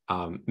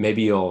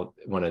 maybe you'll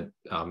want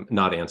to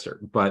not answer,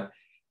 but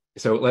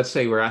so let's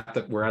say we're at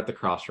the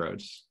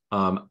crossroads.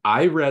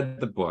 I read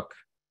the book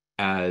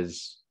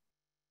as,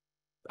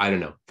 I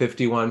don't know,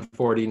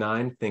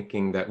 51-49,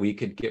 thinking that we're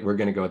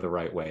going to go the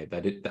right way.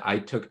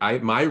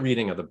 My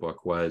reading of the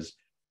book was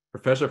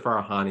Professor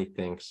Farahany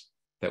thinks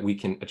that we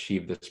can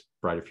achieve this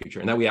brighter future,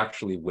 and that we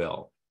actually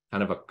will.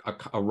 Kind of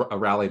a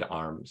rally to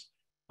arms.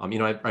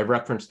 I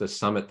referenced the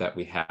summit that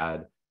we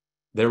had.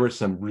 There was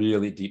some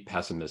really deep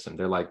pessimism.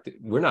 They're like,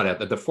 we're not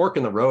at the fork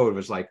in the road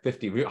was like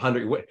 50,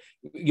 100,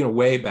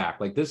 way back.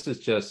 Like, this is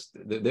just,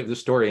 the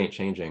story ain't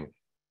changing.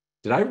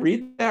 Did I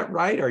read that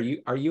right? Are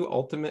you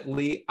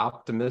ultimately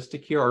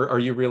optimistic here, or are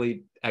you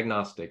really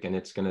agnostic and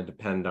it's going to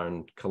depend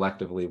on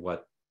collectively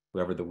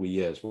whoever the we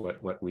is,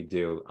 what we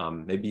do?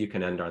 Maybe you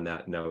can end on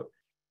that note,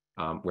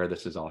 where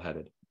this is all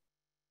headed.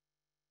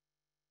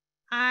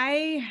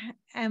 I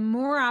am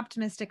more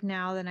optimistic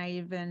now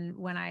than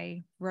when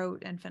I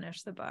wrote and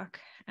finished the book.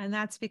 And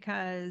that's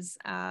because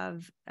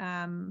of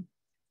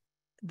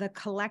the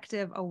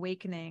collective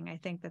awakening, I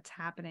think, that's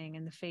happening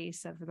in the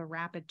face of the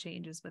rapid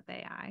changes with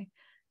AI.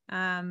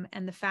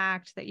 And the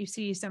fact that you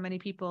see so many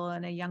people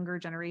in a younger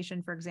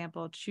generation, for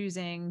example,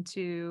 choosing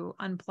to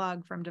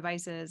unplug from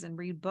devices and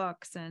read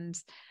books. And,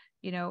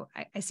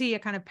 I see a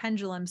kind of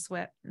pendulum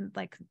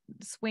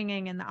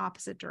swinging in the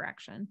opposite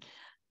direction.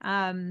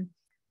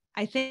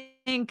 I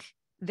think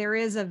there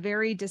is a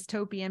very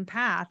dystopian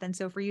path. And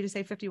so for you to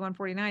say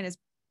 51-49 is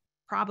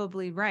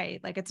probably right.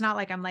 Like, it's not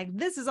like I'm like,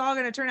 this is all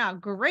going to turn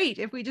out great.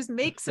 If we just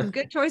make some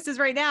good choices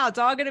right now, it's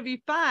all going to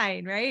be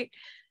fine, right?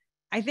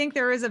 I think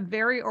there is a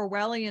very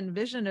Orwellian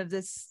vision of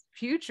this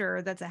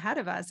future that's ahead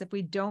of us if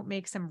we don't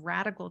make some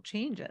radical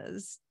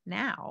changes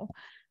now.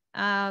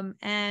 I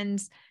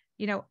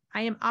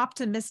am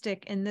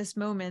optimistic in this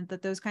moment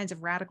that those kinds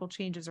of radical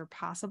changes are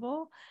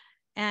possible,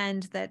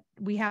 and that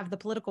we have the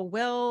political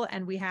will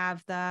and we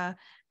have the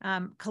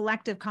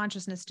collective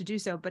consciousness to do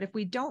so. But if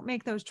we don't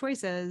make those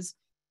choices,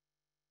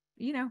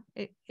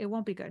 it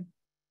won't be good.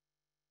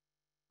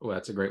 Well,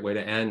 that's a great way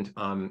to end.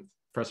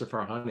 Professor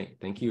Farahany,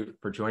 thank you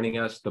for joining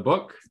us. The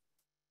book,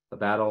 The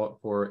Battle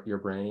for Your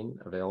Brain,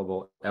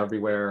 available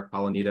everywhere.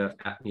 Follow Nita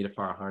at Nita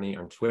Farahany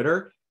on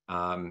Twitter.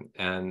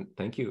 And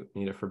thank you,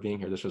 Nita, for being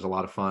here. This was a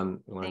lot of fun.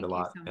 We learned a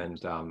lot, and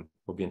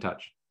we'll be in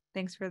touch.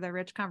 Thanks for the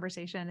rich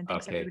conversation, and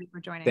thanks everybody for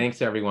joining.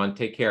 Thanks, everyone.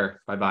 Take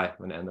care. Bye-bye. I'm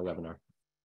going to end the webinar.